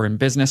or in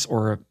business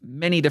or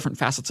many different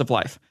facets of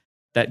life,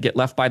 that get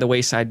left by the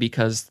wayside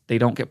because they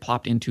don't get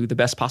plopped into the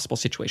best possible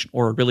situation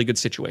or a really good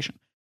situation.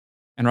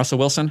 And Russell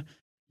Wilson,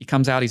 he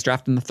comes out, he's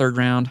drafted in the 3rd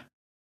round.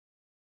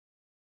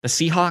 The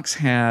Seahawks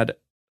had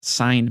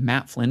signed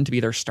Matt Flynn to be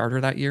their starter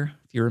that year.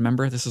 If you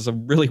remember, this is a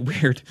really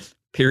weird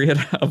period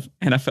of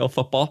NFL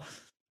football.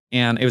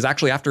 And it was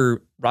actually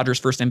after Rodgers'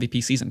 first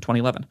MVP season,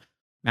 2011.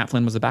 Matt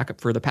Flynn was the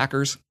backup for the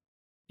Packers,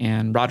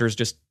 and Rodgers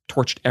just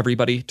torched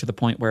everybody to the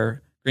point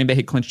where Green Bay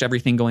had clinched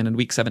everything going into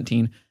week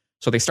 17.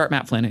 So they start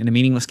Matt Flynn in a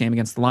meaningless game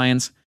against the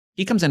Lions.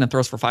 He comes in and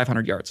throws for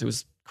 500 yards. It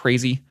was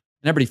crazy.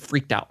 And everybody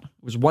freaked out.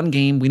 It was one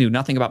game. We knew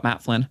nothing about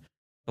Matt Flynn.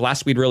 The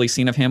last we'd really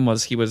seen of him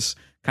was he was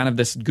kind of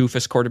this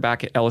goofus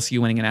quarterback at LSU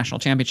winning a national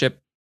championship.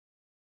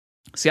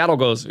 Seattle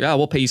goes, yeah,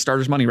 we'll pay you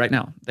starters money right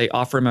now. They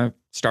offer him a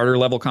starter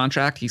level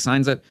contract. He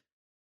signs it.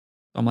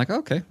 So I'm like,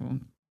 okay, well,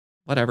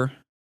 whatever.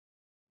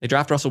 They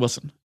draft Russell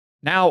Wilson.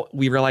 Now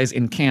we realize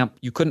in camp,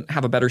 you couldn't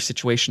have a better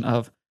situation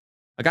of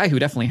a guy who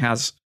definitely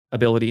has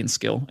ability and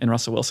skill in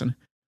Russell Wilson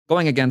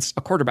going against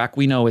a quarterback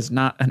we know is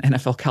not an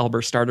NFL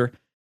caliber starter.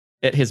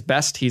 At his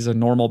best, he's a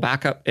normal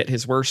backup. At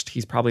his worst,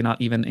 he's probably not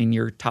even in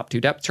your top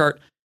 2 depth chart.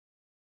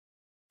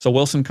 So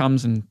Wilson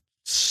comes and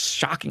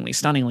shockingly,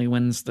 stunningly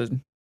wins the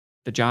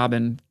job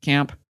in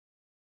camp.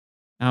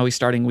 Now he's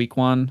starting week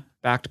 1,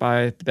 backed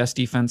by the best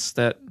defense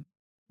that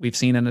we've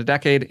seen in a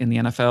decade in the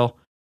NFL,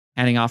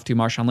 handing off to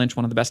Marshawn Lynch,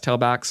 one of the best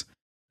tailbacks.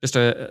 Just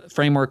a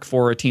framework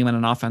for a team and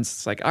an offense.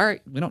 It's like, all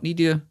right, we don't need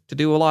you to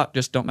do a lot.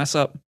 Just don't mess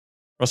up.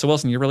 Russell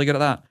Wilson, you're really good at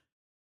that.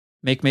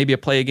 Make maybe a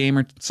play a game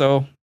or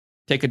so.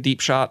 Take a deep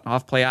shot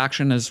off play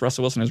action, as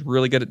Russell Wilson is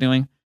really good at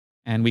doing,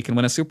 and we can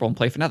win a Super Bowl and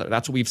play for another.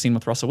 That's what we've seen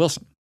with Russell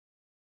Wilson.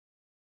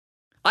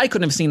 I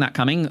couldn't have seen that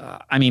coming.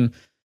 I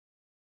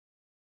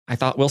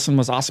thought Wilson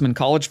was awesome in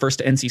college, first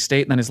to NC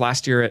State, and then his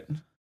last year at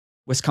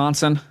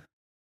Wisconsin.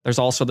 There's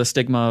also the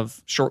stigma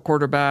of short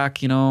quarterback,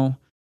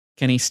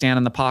 can he stand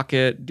in the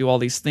pocket, do all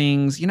these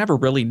things? You never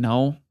really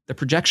know. The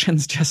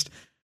projections just,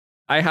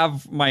 I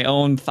have my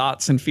own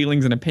thoughts and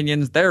feelings and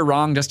opinions. They're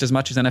wrong just as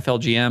much as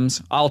NFL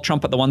GMs. I'll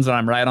trumpet the ones that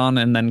I'm right on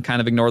and then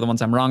kind of ignore the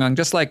ones I'm wrong on,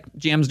 just like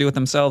GMs do it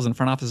themselves and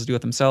front offices do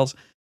it themselves.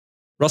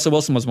 Russell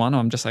Wilson was one.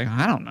 I'm just like,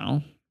 I don't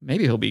know.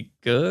 Maybe he'll be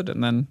good.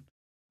 And then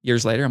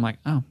years later, I'm like,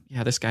 oh,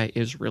 yeah, this guy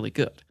is really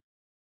good.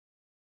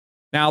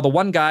 Now, the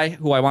one guy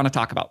who I want to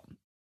talk about,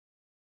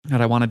 that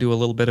I want to do a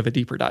little bit of a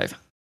deeper dive,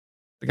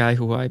 the guy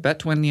who I bet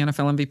to win the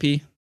NFL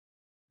MVP,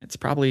 it's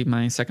probably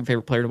my second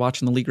favorite player to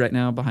watch in the league right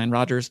now behind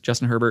Rodgers,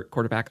 Justin Herbert,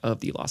 quarterback of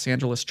the Los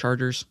Angeles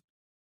Chargers.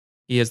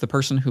 He is the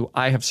person who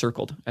I have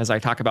circled as I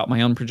talk about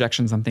my own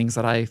projections on things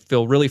that I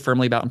feel really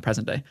firmly about in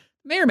present day.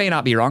 May or may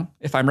not be wrong.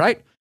 If I'm right,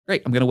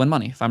 great, I'm going to win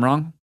money. If I'm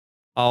wrong,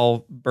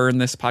 I'll burn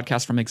this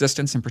podcast from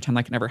existence and pretend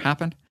like it never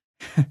happened.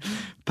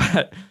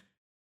 But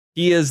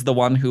he is the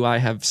one who I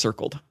have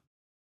circled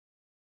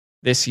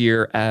this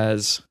year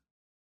as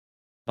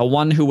The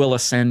one who will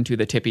ascend to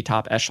the tippy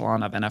top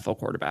echelon of NFL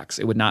quarterbacks.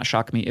 It would not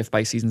shock me if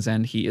by season's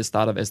end he is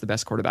thought of as the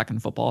best quarterback in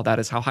football. That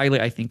is how highly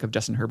I think of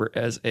Justin Herbert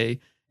as a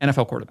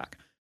NFL quarterback.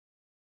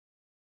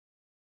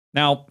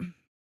 Now,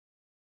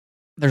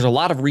 there's a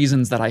lot of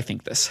reasons that I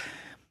think this.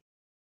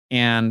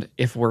 And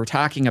if we're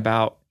talking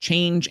about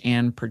change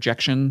and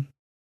projection,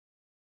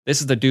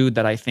 this is the dude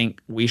that I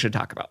think we should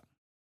talk about.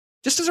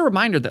 Just as a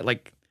reminder that,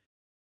 like,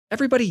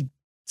 everybody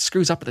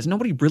screws up with this.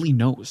 Nobody really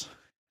knows.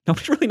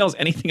 Nobody really knows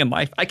anything in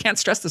life. I can't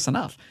stress this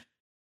enough.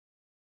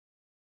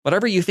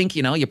 Whatever you think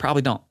you know, you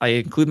probably don't. I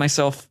include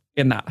myself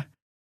in that.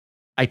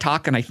 I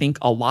talk and I think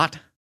a lot.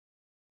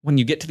 When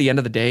you get to the end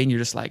of the day and you're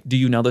just like, do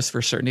you know this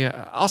for certainty?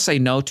 I'll say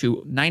no to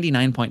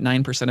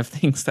 99.9% of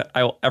things that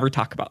I will ever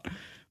talk about,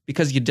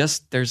 because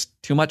there's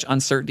too much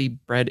uncertainty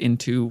bred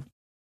into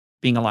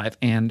being alive.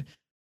 And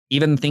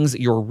even things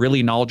that you're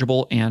really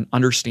knowledgeable and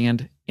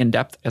understand in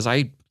depth, as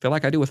I feel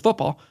like I do with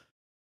football,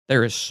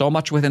 there is so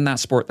much within that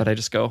sport that I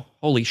just go,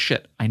 holy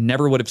shit, I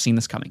never would have seen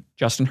this coming.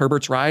 Justin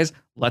Herbert's rise,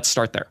 let's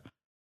start there.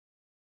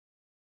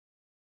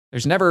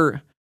 There's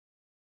never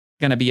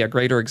going to be a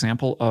greater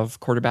example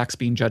of quarterbacks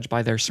being judged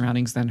by their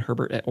surroundings than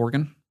Herbert at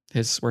Oregon,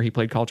 where he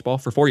played college ball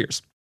for 4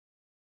 years.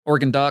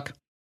 Oregon Duck,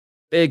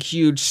 big,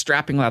 huge,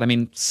 strapping lad. I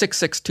mean,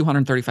 6'6",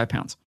 235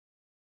 pounds.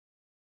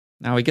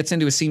 Now he gets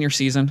into his senior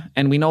season,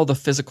 and we know the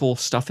physical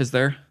stuff is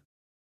there,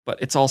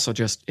 but it's also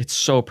it's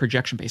so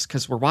projection-based,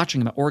 because we're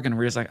watching him at Oregon, and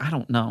we're just like, I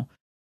don't know.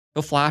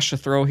 He'll flash a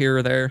throw here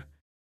or there.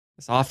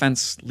 This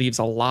offense leaves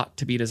a lot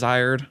to be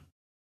desired.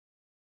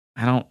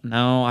 I don't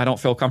know. I don't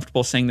feel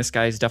comfortable saying this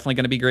guy is definitely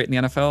going to be great in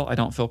the NFL. I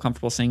don't feel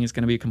comfortable saying he's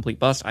going to be a complete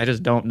bust. I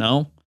just don't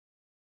know.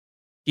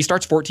 He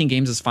starts 14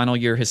 games his final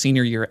year, his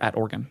senior year at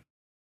Oregon.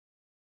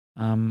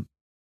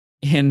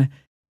 In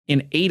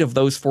 8 of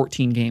those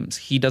 14 games,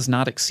 he does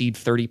not exceed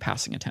 30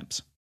 passing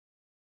attempts.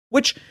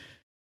 Which,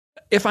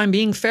 if I'm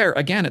being fair,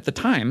 again, at the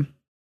time,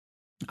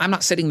 I'm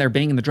not sitting there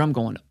banging the drum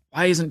going,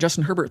 why isn't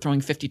Justin Herbert throwing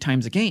 50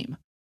 times a game?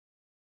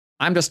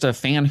 I'm just a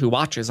fan who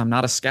watches. I'm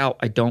not a scout.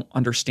 I don't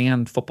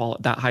understand football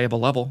at that high of a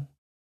level.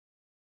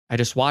 I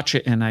just watch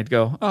it and I'd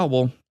go, oh,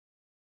 well,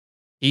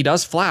 he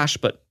does flash,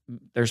 but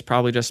there's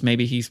probably just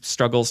maybe he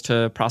struggles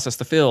to process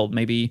the field.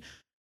 Maybe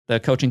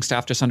the coaching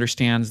staff just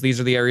understands these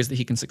are the areas that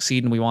he can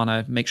succeed and we want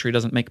to make sure he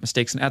doesn't make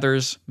mistakes in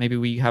others. Maybe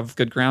we have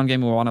good ground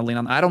game and we want to lean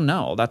on. I don't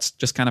know. That's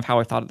just kind of how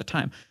I thought at the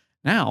time.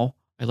 Now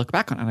I look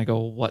back on it and I go,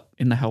 what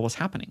in the hell was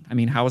happening? I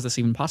mean, how is this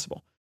even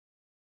possible?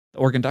 The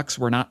Oregon Ducks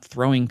were not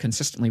throwing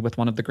consistently with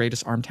one of the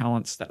greatest arm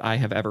talents that I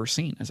have ever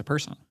seen as a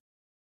person.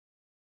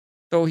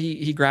 So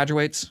he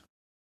graduates.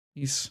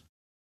 He's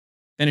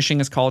finishing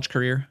his college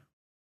career.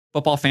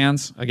 Football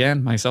fans,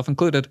 again, myself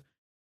included,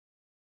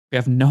 we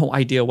have no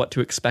idea what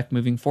to expect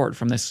moving forward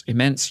from this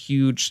immense,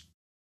 huge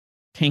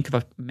tank of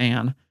a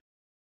man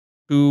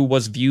who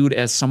was viewed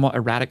as somewhat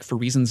erratic for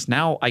reasons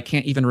now I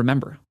can't even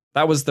remember.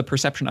 That was the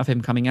perception of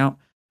him coming out.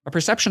 A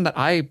perception that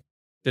I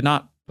did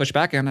not push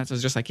back on. It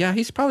was just like,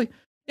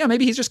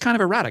 maybe he's just kind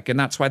of erratic, and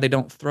that's why they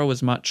don't throw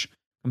as much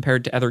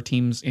compared to other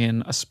teams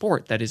in a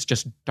sport that is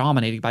just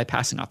dominated by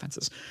passing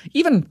offenses.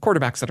 Even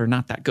quarterbacks that are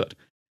not that good.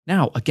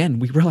 Now, again,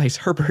 we realize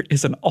Herbert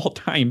is an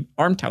all-time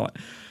arm talent.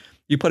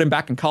 You put him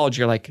back in college,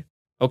 you're like,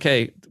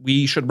 okay,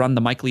 we should run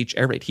the Mike Leach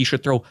air raid. He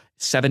should throw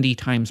 70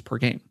 times per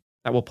game.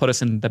 That will put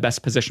us in the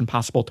best position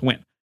possible to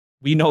win.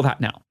 We know that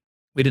now.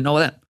 We didn't know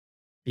that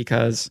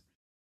because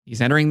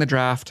he's entering the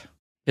draft.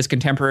 His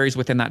contemporaries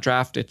within that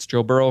draft, it's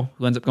Joe Burrow,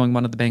 who ends up going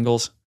 1 to the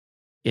Bengals.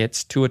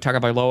 It's Tua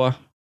Tagovailoa,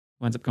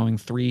 who ends up going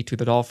 3 to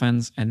the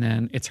Dolphins. And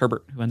then it's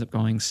Herbert, who ends up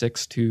going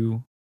 6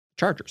 to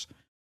Chargers.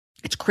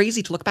 It's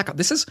crazy to look back on.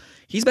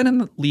 He's been in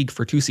the league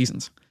for 2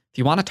 seasons. If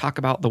you want to talk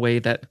about the way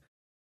that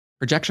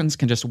projections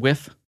can just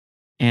whiff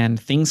and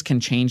things can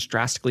change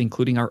drastically,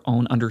 including our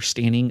own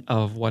understanding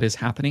of what is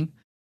happening,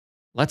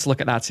 let's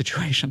look at that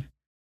situation.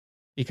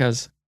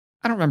 Because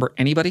I don't remember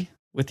anybody,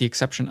 with the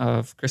exception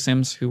of Chris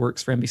Sims, who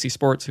works for NBC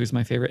Sports, who's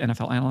my favorite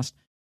NFL analyst,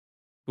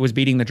 who was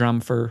beating the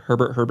drum for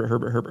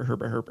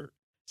Herbert.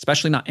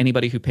 Especially not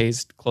anybody who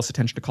pays close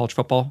attention to college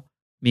football,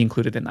 me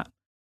included in that.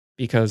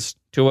 Because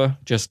Tua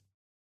just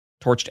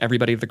torched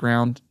everybody to the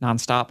ground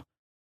nonstop.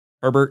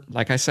 Herbert,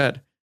 like I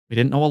said, we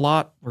didn't know a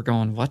lot. We're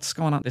going, what's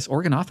going on? This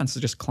Oregon offense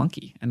is just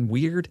clunky and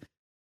weird.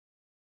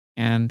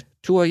 And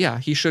Tua,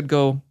 he should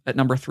go at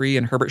number 3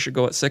 and Herbert should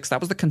go at 6. That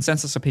was the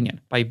consensus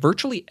opinion by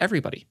virtually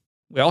everybody.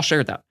 We all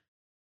shared that.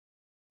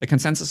 The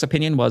consensus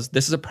opinion was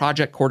this is a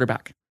project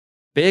quarterback.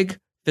 Big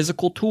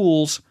physical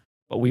tools,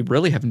 but we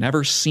really have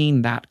never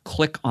seen that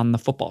click on the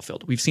football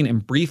field. We've seen it in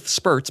brief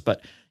spurts,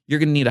 but you're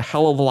going to need a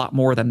hell of a lot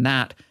more than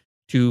that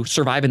to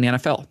survive in the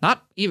NFL.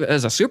 Not even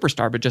as a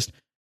superstar, but just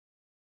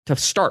to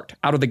start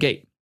out of the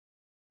gate.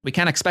 We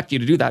can't expect you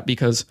to do that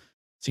because it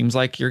seems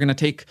like you're going to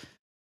take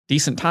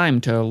decent time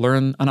to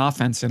learn an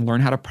offense and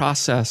learn how to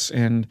process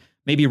and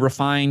maybe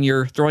refine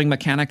your throwing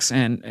mechanics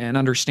and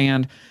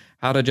understand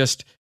how to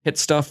just hit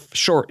stuff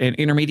short and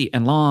intermediate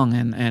and long.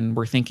 And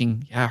we're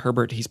thinking,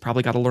 Herbert, he's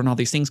probably got to learn all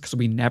these things because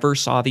we never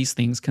saw these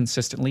things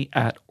consistently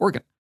at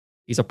Oregon.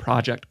 He's a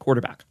project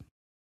quarterback.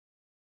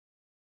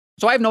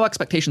 So I have no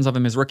expectations of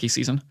him his rookie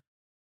season.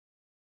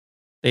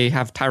 They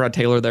have Tyrod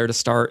Taylor there to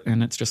start,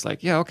 and it's just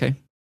like, yeah, okay.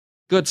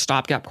 Good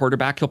stopgap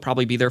quarterback. He'll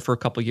probably be there for a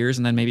couple years,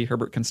 and then maybe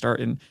Herbert can start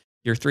in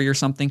year 3 or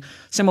something.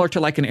 Similar to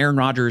like an Aaron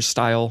Rodgers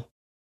style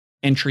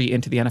entry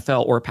into the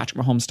NFL or a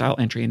Patrick Mahomes style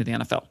entry into the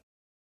NFL.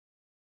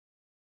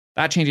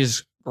 That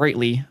changes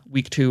greatly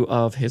week 2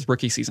 of his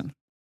rookie season.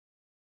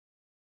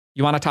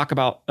 You want to talk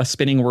about a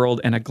spinning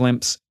world and a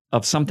glimpse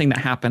of something that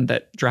happened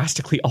that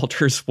drastically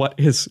alters what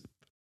is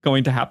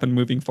going to happen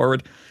moving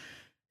forward.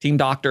 Team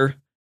doctor,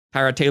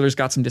 Tyrod Taylor's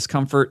got some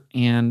discomfort,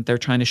 and they're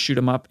trying to shoot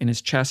him up in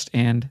his chest,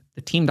 and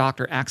the team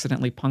doctor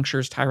accidentally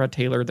punctures Tyrod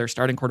Taylor, their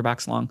starting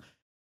quarterback's lung,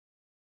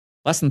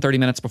 less than 30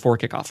 minutes before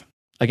kickoff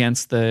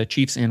against the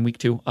Chiefs in week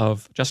 2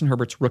 of Justin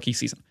Herbert's rookie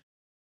season.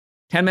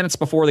 10 minutes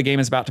before the game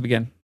is about to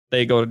begin,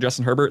 they go to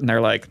Justin Herbert, and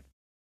they're like,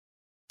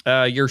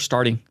 you're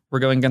starting. We're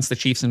going against the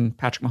Chiefs and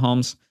Patrick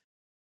Mahomes,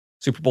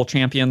 Super Bowl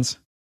champions.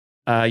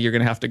 You're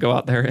going to have to go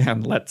out there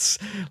and let's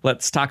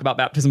talk about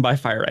baptism by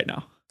fire right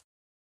now.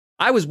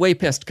 I was way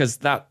pissed because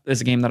that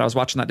is a game that I was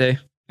watching that day,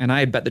 and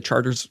I had bet the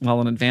Chargers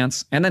well in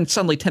advance. And then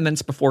suddenly 10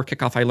 minutes before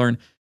kickoff, I learned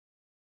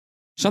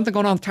something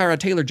going on with Tyrod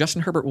Taylor.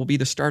 Justin Herbert will be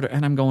the starter.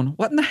 And I'm going,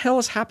 what in the hell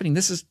is happening?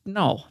 This is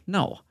no.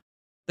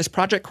 This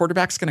project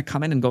quarterback's going to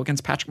come in and go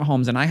against Patrick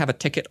Mahomes, and I have a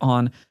ticket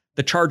on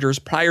the Chargers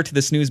prior to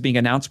this news being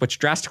announced, which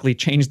drastically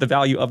changed the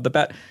value of the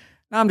bet.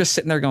 Now I'm just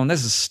sitting there going,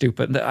 this is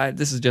stupid.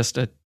 This is just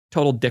a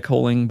total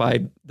dickholing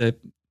by the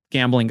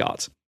gambling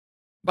gods.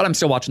 But I'm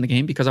still watching the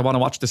game because I want to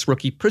watch this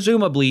rookie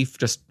presumably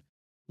just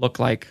look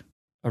like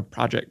a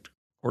project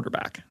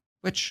quarterback,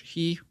 which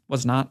he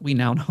was not. We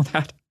now know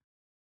that.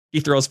 He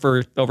throws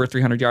for over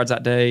 300 yards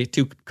that day,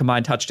 2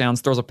 combined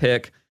touchdowns, throws a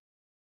pick,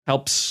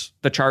 helps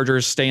the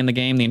Chargers stay in the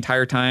game the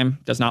entire time,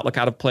 does not look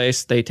out of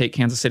place. They take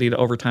Kansas City to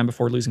overtime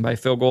before losing by a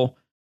field goal.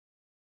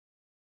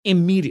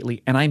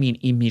 Immediately, and I mean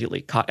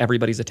immediately, caught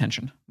everybody's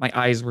attention. My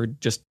eyes were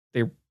just,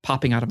 they were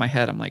popping out of my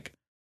head. I'm like,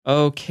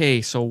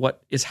 okay, so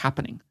what is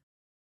happening?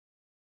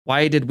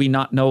 Why did we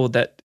not know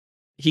that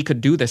he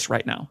could do this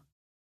right now?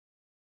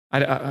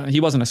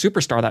 He wasn't a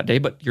superstar that day,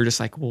 but you're just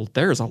like, well,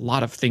 there's a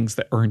lot of things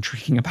that are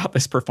intriguing about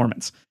this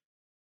performance.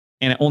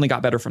 And it only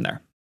got better from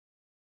there.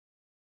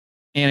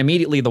 And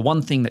immediately, the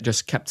one thing that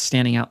just kept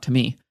standing out to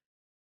me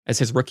as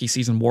his rookie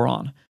season wore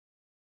on,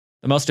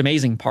 the most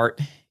amazing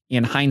part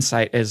in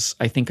hindsight as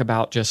I think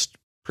about just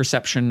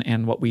perception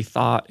and what we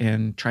thought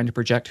and trying to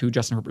project who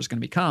Justin Herbert is going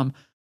to become,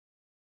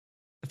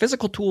 the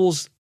physical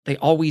tools, they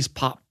always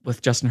pop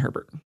with Justin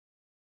Herbert.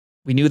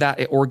 We knew that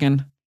at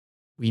Oregon.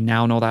 We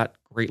now know that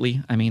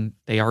greatly. I mean,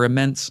 they are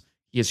immense.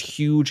 He is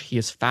huge. He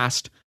is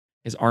fast.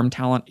 His arm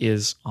talent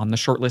is on the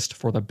short list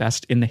for the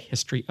best in the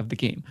history of the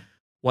game.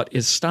 What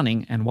is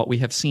stunning and what we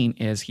have seen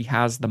is he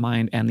has the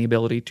mind and the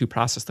ability to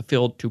process the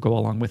field to go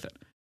along with it.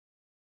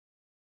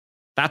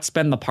 That's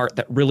been the part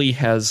that really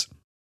has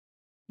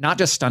not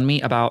just stunned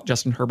me about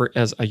Justin Herbert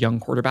as a young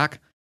quarterback,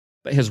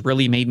 but has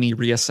really made me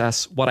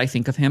reassess what I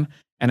think of him.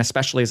 And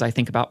especially as I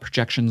think about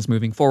projections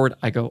moving forward,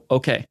 I go,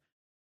 okay,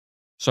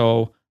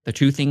 so the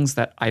 2 things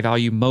that I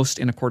value most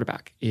in a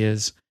quarterback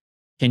is,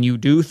 can you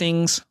do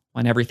things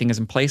when everything is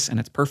in place and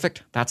it's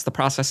perfect? That's the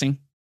processing.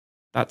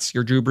 That's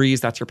your Drew Brees.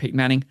 That's your Peyton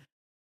Manning.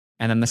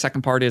 And then the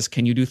second part is,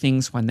 can you do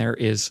things when there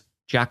is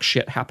jack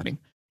shit happening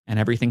and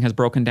everything has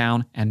broken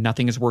down and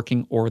nothing is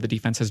working or the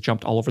defense has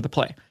jumped all over the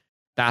play?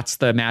 That's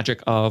the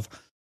magic of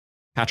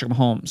Patrick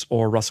Mahomes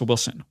or Russell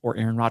Wilson or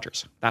Aaron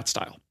Rodgers, that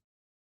style.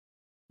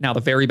 Now, the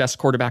very best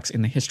quarterbacks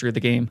in the history of the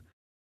game,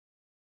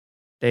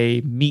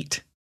 they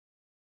meet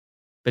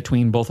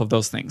between both of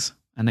those things.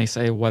 And they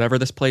say, whatever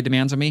this play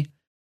demands of me,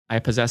 I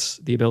possess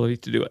the ability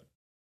to do it.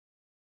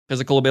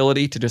 Physical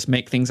ability to just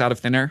make things out of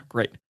thin air,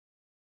 great.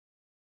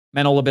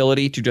 Mental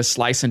ability to just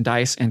slice and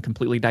dice and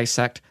completely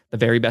dissect the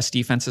very best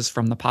defenses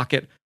from the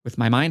pocket with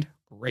my mind,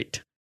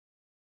 great.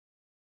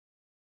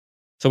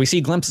 So we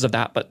see glimpses of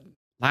that, but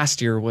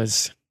last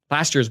year's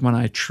when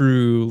I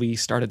truly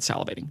started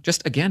salivating.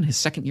 Just again, his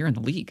second year in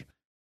the league,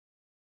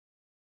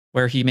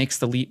 where he makes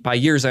the leap by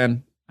year's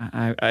end.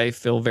 I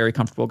feel very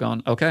comfortable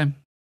going, okay,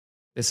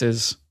 this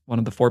is one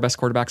of the 4 best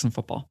quarterbacks in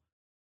football.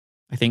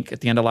 I think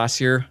at the end of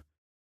last year,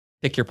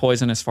 pick your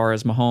poison as far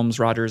as Mahomes,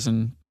 Rodgers,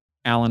 and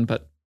Allen,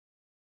 but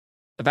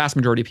the vast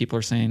majority of people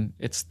are saying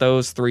it's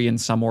those 3 in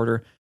some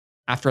order.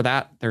 After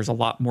that, there's a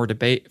lot more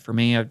debate. For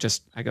me,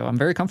 I'm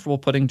very comfortable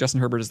putting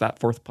Justin Herbert as that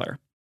 4th player.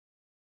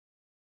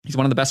 He's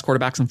one of the best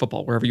quarterbacks in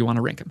football, wherever you want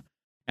to rank him.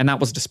 And that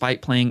was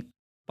despite playing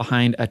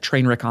behind a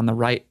train wreck on the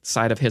right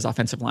side of his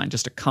offensive line.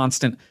 Just a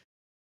constant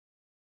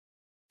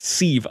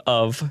sieve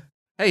of,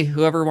 hey,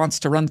 whoever wants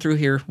to run through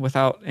here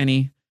without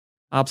any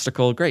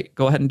obstacle, great,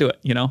 go ahead and do it.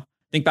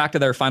 Think back to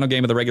their final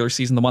game of the regular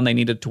season, the one they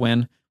needed to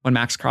win, when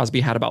Max Crosby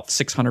had about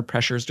 600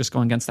 pressures just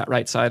going against that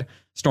right side.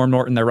 Storm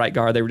Norton, their right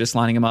guard, they were just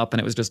lining him up,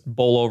 and it was just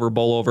bowl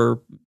over,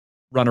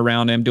 run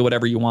around him, do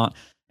whatever you want.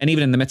 And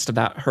even in the midst of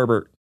that,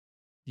 Herbert,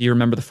 you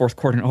remember the 4th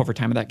quarter and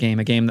overtime of that game,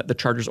 a game that the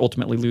Chargers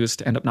ultimately lose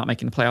to end up not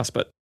making the playoffs,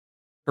 but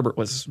Herbert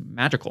was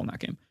magical in that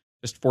game.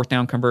 Just 4th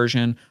down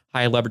conversion,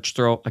 high leverage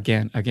throw,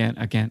 again.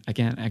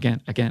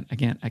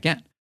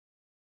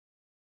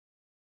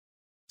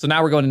 So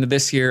now we're going into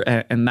this year,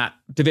 and that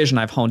division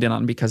I've honed in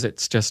on because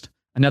it's just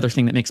another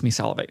thing that makes me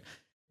salivate.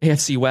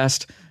 AFC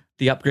West,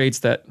 the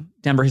upgrades that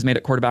Denver has made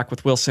at quarterback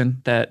with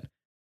Wilson, that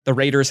the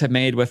Raiders have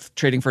made with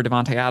trading for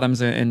Devontae Adams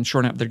and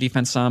shoring up their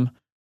defense some.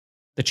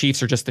 The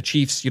Chiefs are just the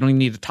Chiefs. You don't even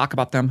need to talk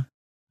about them.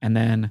 And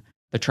then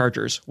the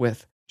Chargers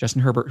with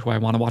Justin Herbert, who I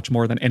want to watch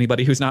more than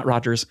anybody who's not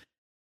Rodgers.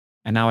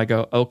 And now I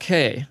go,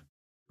 okay,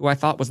 who I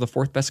thought was the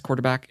fourth best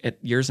quarterback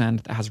at year's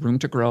end that has room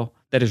to grow,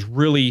 that is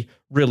really,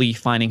 really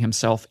finding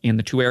himself in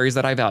the two areas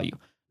that I value.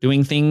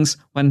 Doing things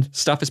when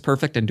stuff is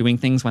perfect and doing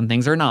things when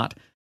things are not.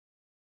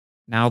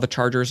 Now the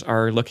Chargers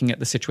are looking at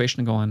the situation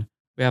and going,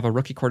 we have a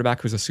rookie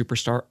quarterback who's a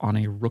superstar on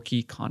a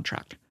rookie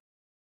contract.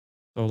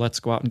 So let's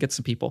go out and get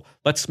some people.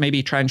 Let's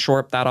maybe try and shore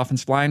up that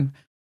offensive line.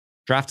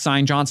 Draft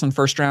Zion Johnson,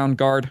 first round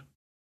guard,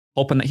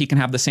 hoping that he can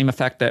have the same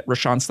effect that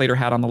Rashawn Slater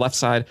had on the left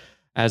side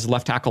as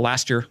left tackle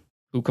last year,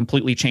 who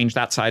completely changed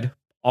that side.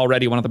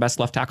 Already one of the best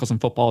left tackles in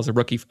football as a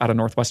rookie out of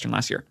Northwestern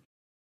last year.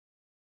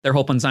 They're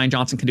hoping Zion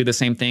Johnson can do the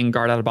same thing,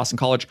 guard out of Boston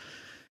College.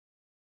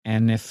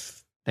 And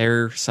if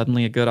they're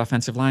suddenly a good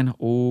offensive line,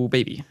 oh,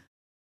 baby.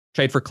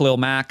 Trade for Khalil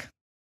Mack.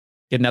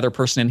 Get another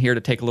person in here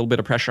to take a little bit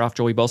of pressure off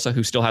Joey Bosa,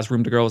 who still has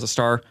room to grow as a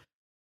star.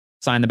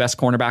 Sign the best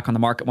cornerback on the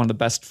market, one of the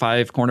best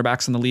 5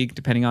 cornerbacks in the league,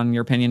 depending on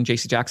your opinion,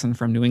 J.C. Jackson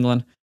from New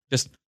England.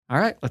 Just, all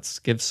right, let's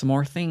give some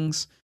more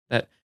things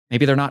that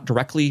maybe they're not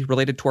directly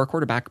related to our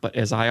quarterback, but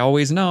as I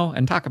always know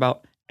and talk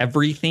about,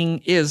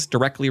 everything is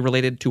directly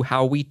related to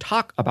how we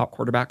talk about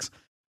quarterbacks.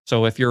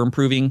 So if you're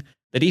improving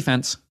the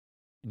defense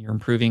and you're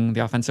improving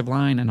the offensive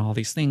line and all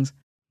these things,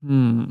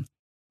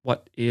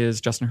 what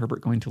is Justin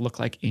Herbert going to look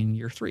like in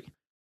year 3?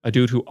 A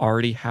dude who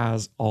already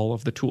has all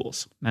of the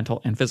tools,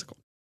 mental and physical.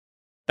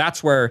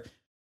 That's where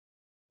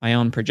my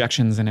own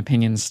projections and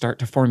opinions start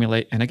to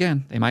formulate. And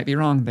again, they might be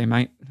wrong. They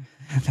might.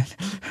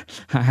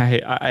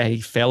 I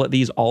fail at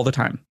these all the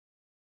time.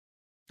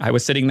 I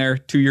was sitting there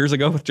 2 years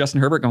ago with Justin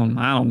Herbert going,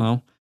 I don't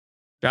know.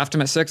 Draft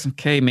him at 6.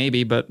 Okay,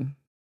 maybe, but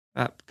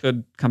that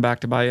could come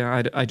back to bite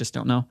you. I just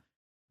don't know.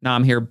 Now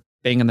I'm here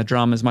banging the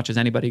drum as much as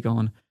anybody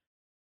going,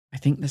 I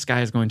think this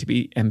guy is going to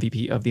be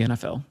MVP of the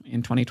NFL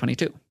in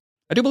 2022.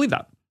 I do believe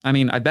that. I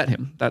mean, I bet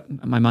him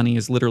that my money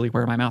is literally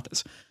where my mouth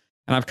is.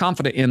 And I'm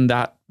confident in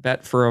that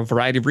bet for a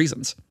variety of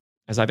reasons,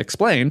 as I've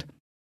explained.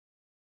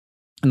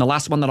 And the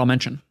last one that I'll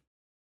mention,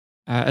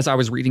 as I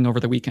was reading over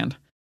the weekend,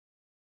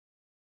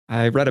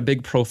 I read a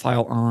big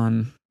profile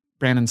on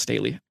Brandon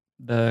Staley,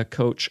 the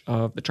coach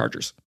of the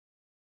Chargers.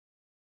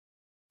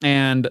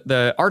 And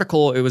the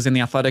article, it was in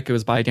The Athletic. It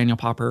was by Daniel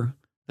Popper,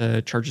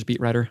 the Chargers beat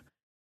writer.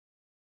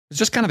 It's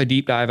just kind of a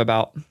deep dive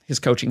about his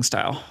coaching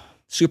style.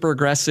 Super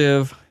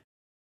aggressive,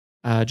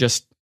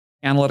 just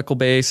analytical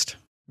based,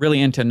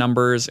 really into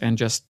numbers and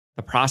just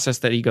the process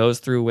that he goes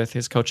through with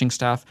his coaching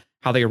staff,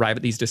 how they arrive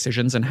at these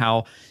decisions and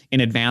how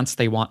in advance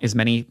they want as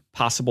many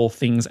possible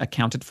things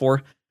accounted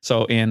for.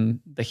 So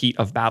in the heat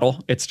of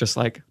battle, it's just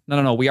like,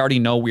 no, we already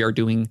know we are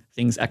doing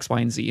things X,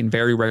 Y, and Z. And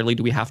very rarely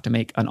do we have to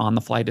make an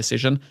on-the-fly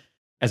decision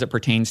as it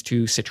pertains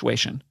to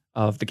situation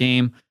of the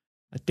game,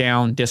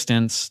 down,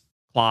 distance,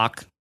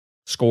 clock,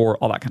 score,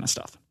 all that kind of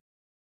stuff.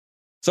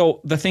 So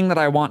the thing that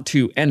I want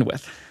to end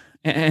with,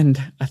 and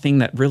a thing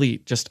that really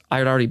just, I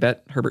had already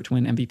bet Herbert to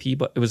win MVP,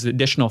 but it was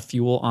additional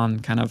fuel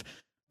on kind of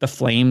the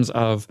flames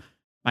of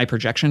my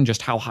projection,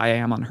 just how high I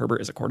am on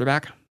Herbert as a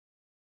quarterback.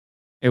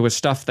 It was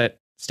stuff that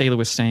Staley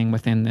was saying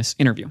within this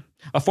interview.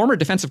 A former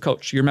defensive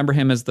coach, you remember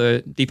him as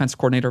the defensive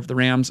coordinator of the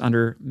Rams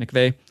under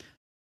McVay,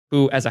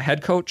 who as a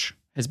head coach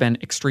has been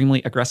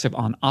extremely aggressive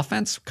on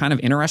offense. Kind of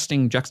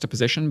interesting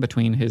juxtaposition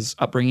between his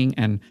upbringing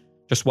and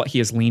just what he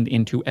has leaned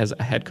into as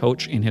a head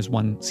coach in his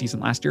one season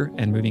last year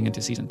and moving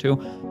into season 2.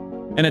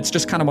 And it's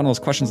just kind of one of those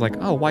questions like,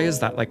 oh, why is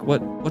that? Like,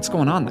 what's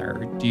going on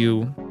there? Do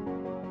you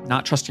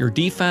not trust your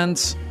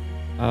defense?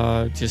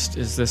 Just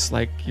is this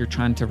like you're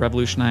trying to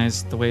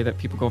revolutionize the way that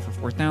people go for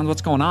fourth downs?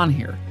 What's going on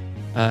here?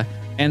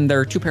 And there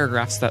are 2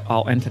 paragraphs that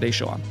I'll end today's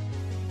show on.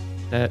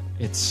 That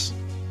it's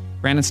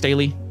Brandon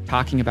Staley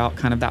talking about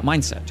kind of that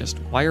mindset. Just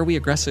why are we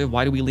aggressive?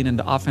 Why do we lean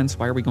into offense?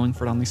 Why are we going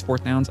for it on these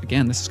fourth downs?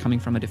 Again, this is coming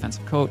from a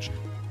defensive coach.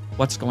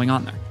 What's going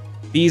on there?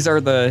 These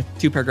are the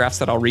 2 paragraphs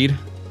that I'll read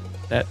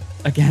that,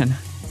 again,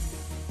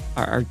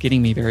 are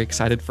getting me very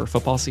excited for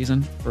football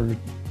season, for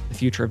the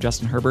future of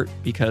Justin Herbert,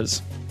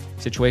 because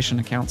situation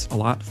accounts a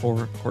lot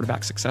for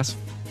quarterback success.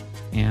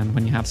 And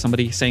when you have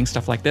somebody saying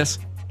stuff like this,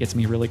 it gets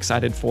me really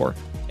excited for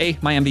A,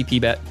 my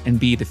MVP bet, and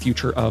B, the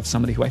future of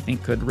somebody who I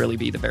think could really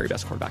be the very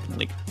best quarterback in the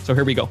league. So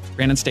here we go.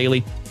 Brandon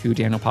Staley to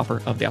Daniel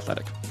Popper of The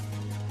Athletic.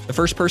 The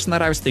first person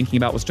that I was thinking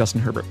about was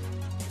Justin Herbert.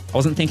 I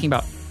wasn't thinking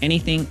about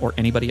anything or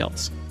anybody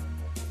else.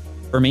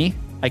 For me,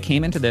 I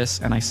came into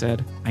this and I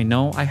said, I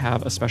know I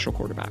have a special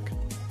quarterback.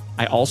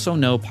 I also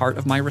know part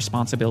of my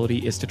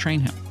responsibility is to train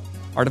him.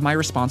 Part of my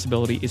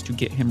responsibility is to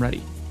get him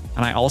ready.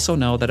 And I also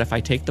know that if I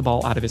take the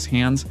ball out of his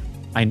hands,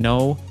 I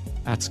know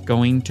that's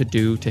going to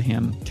do to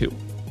him too.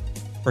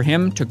 For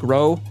him to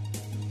grow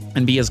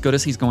and be as good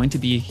as he's going to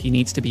be, he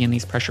needs to be in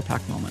these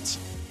pressure-packed moments.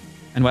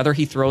 And whether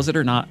he throws it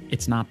or not,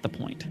 it's not the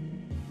point.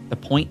 The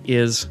point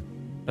is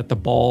that the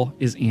ball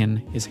is in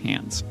his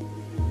hands.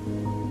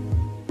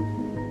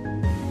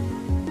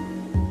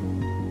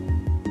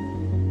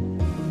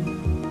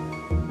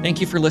 Thank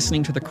you for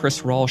listening to The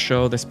Chris Rawl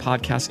Show. This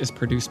podcast is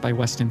produced by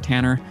Weston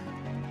Tanner.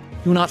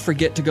 Do not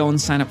forget to go and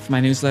sign up for my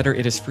newsletter.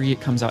 It is free.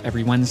 It comes out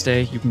every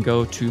Wednesday. You can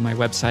go to my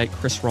website,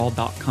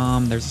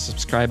 chrisrawl.com. There's a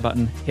subscribe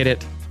button. Hit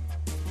it.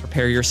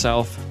 Prepare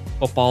yourself.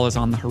 Football is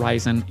on the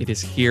horizon. It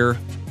is here.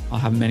 I'll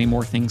have many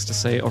more things to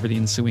say over the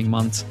ensuing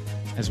months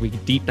as we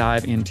deep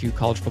dive into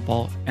college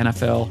football,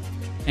 NFL,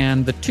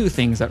 and the two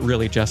things that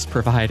really just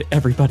provide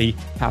everybody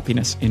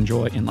happiness and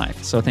joy in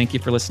life. So thank you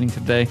for listening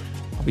today.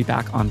 I'll be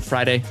back on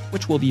Friday,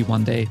 which will be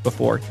one day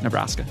before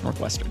Nebraska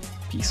Northwestern.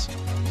 Peace.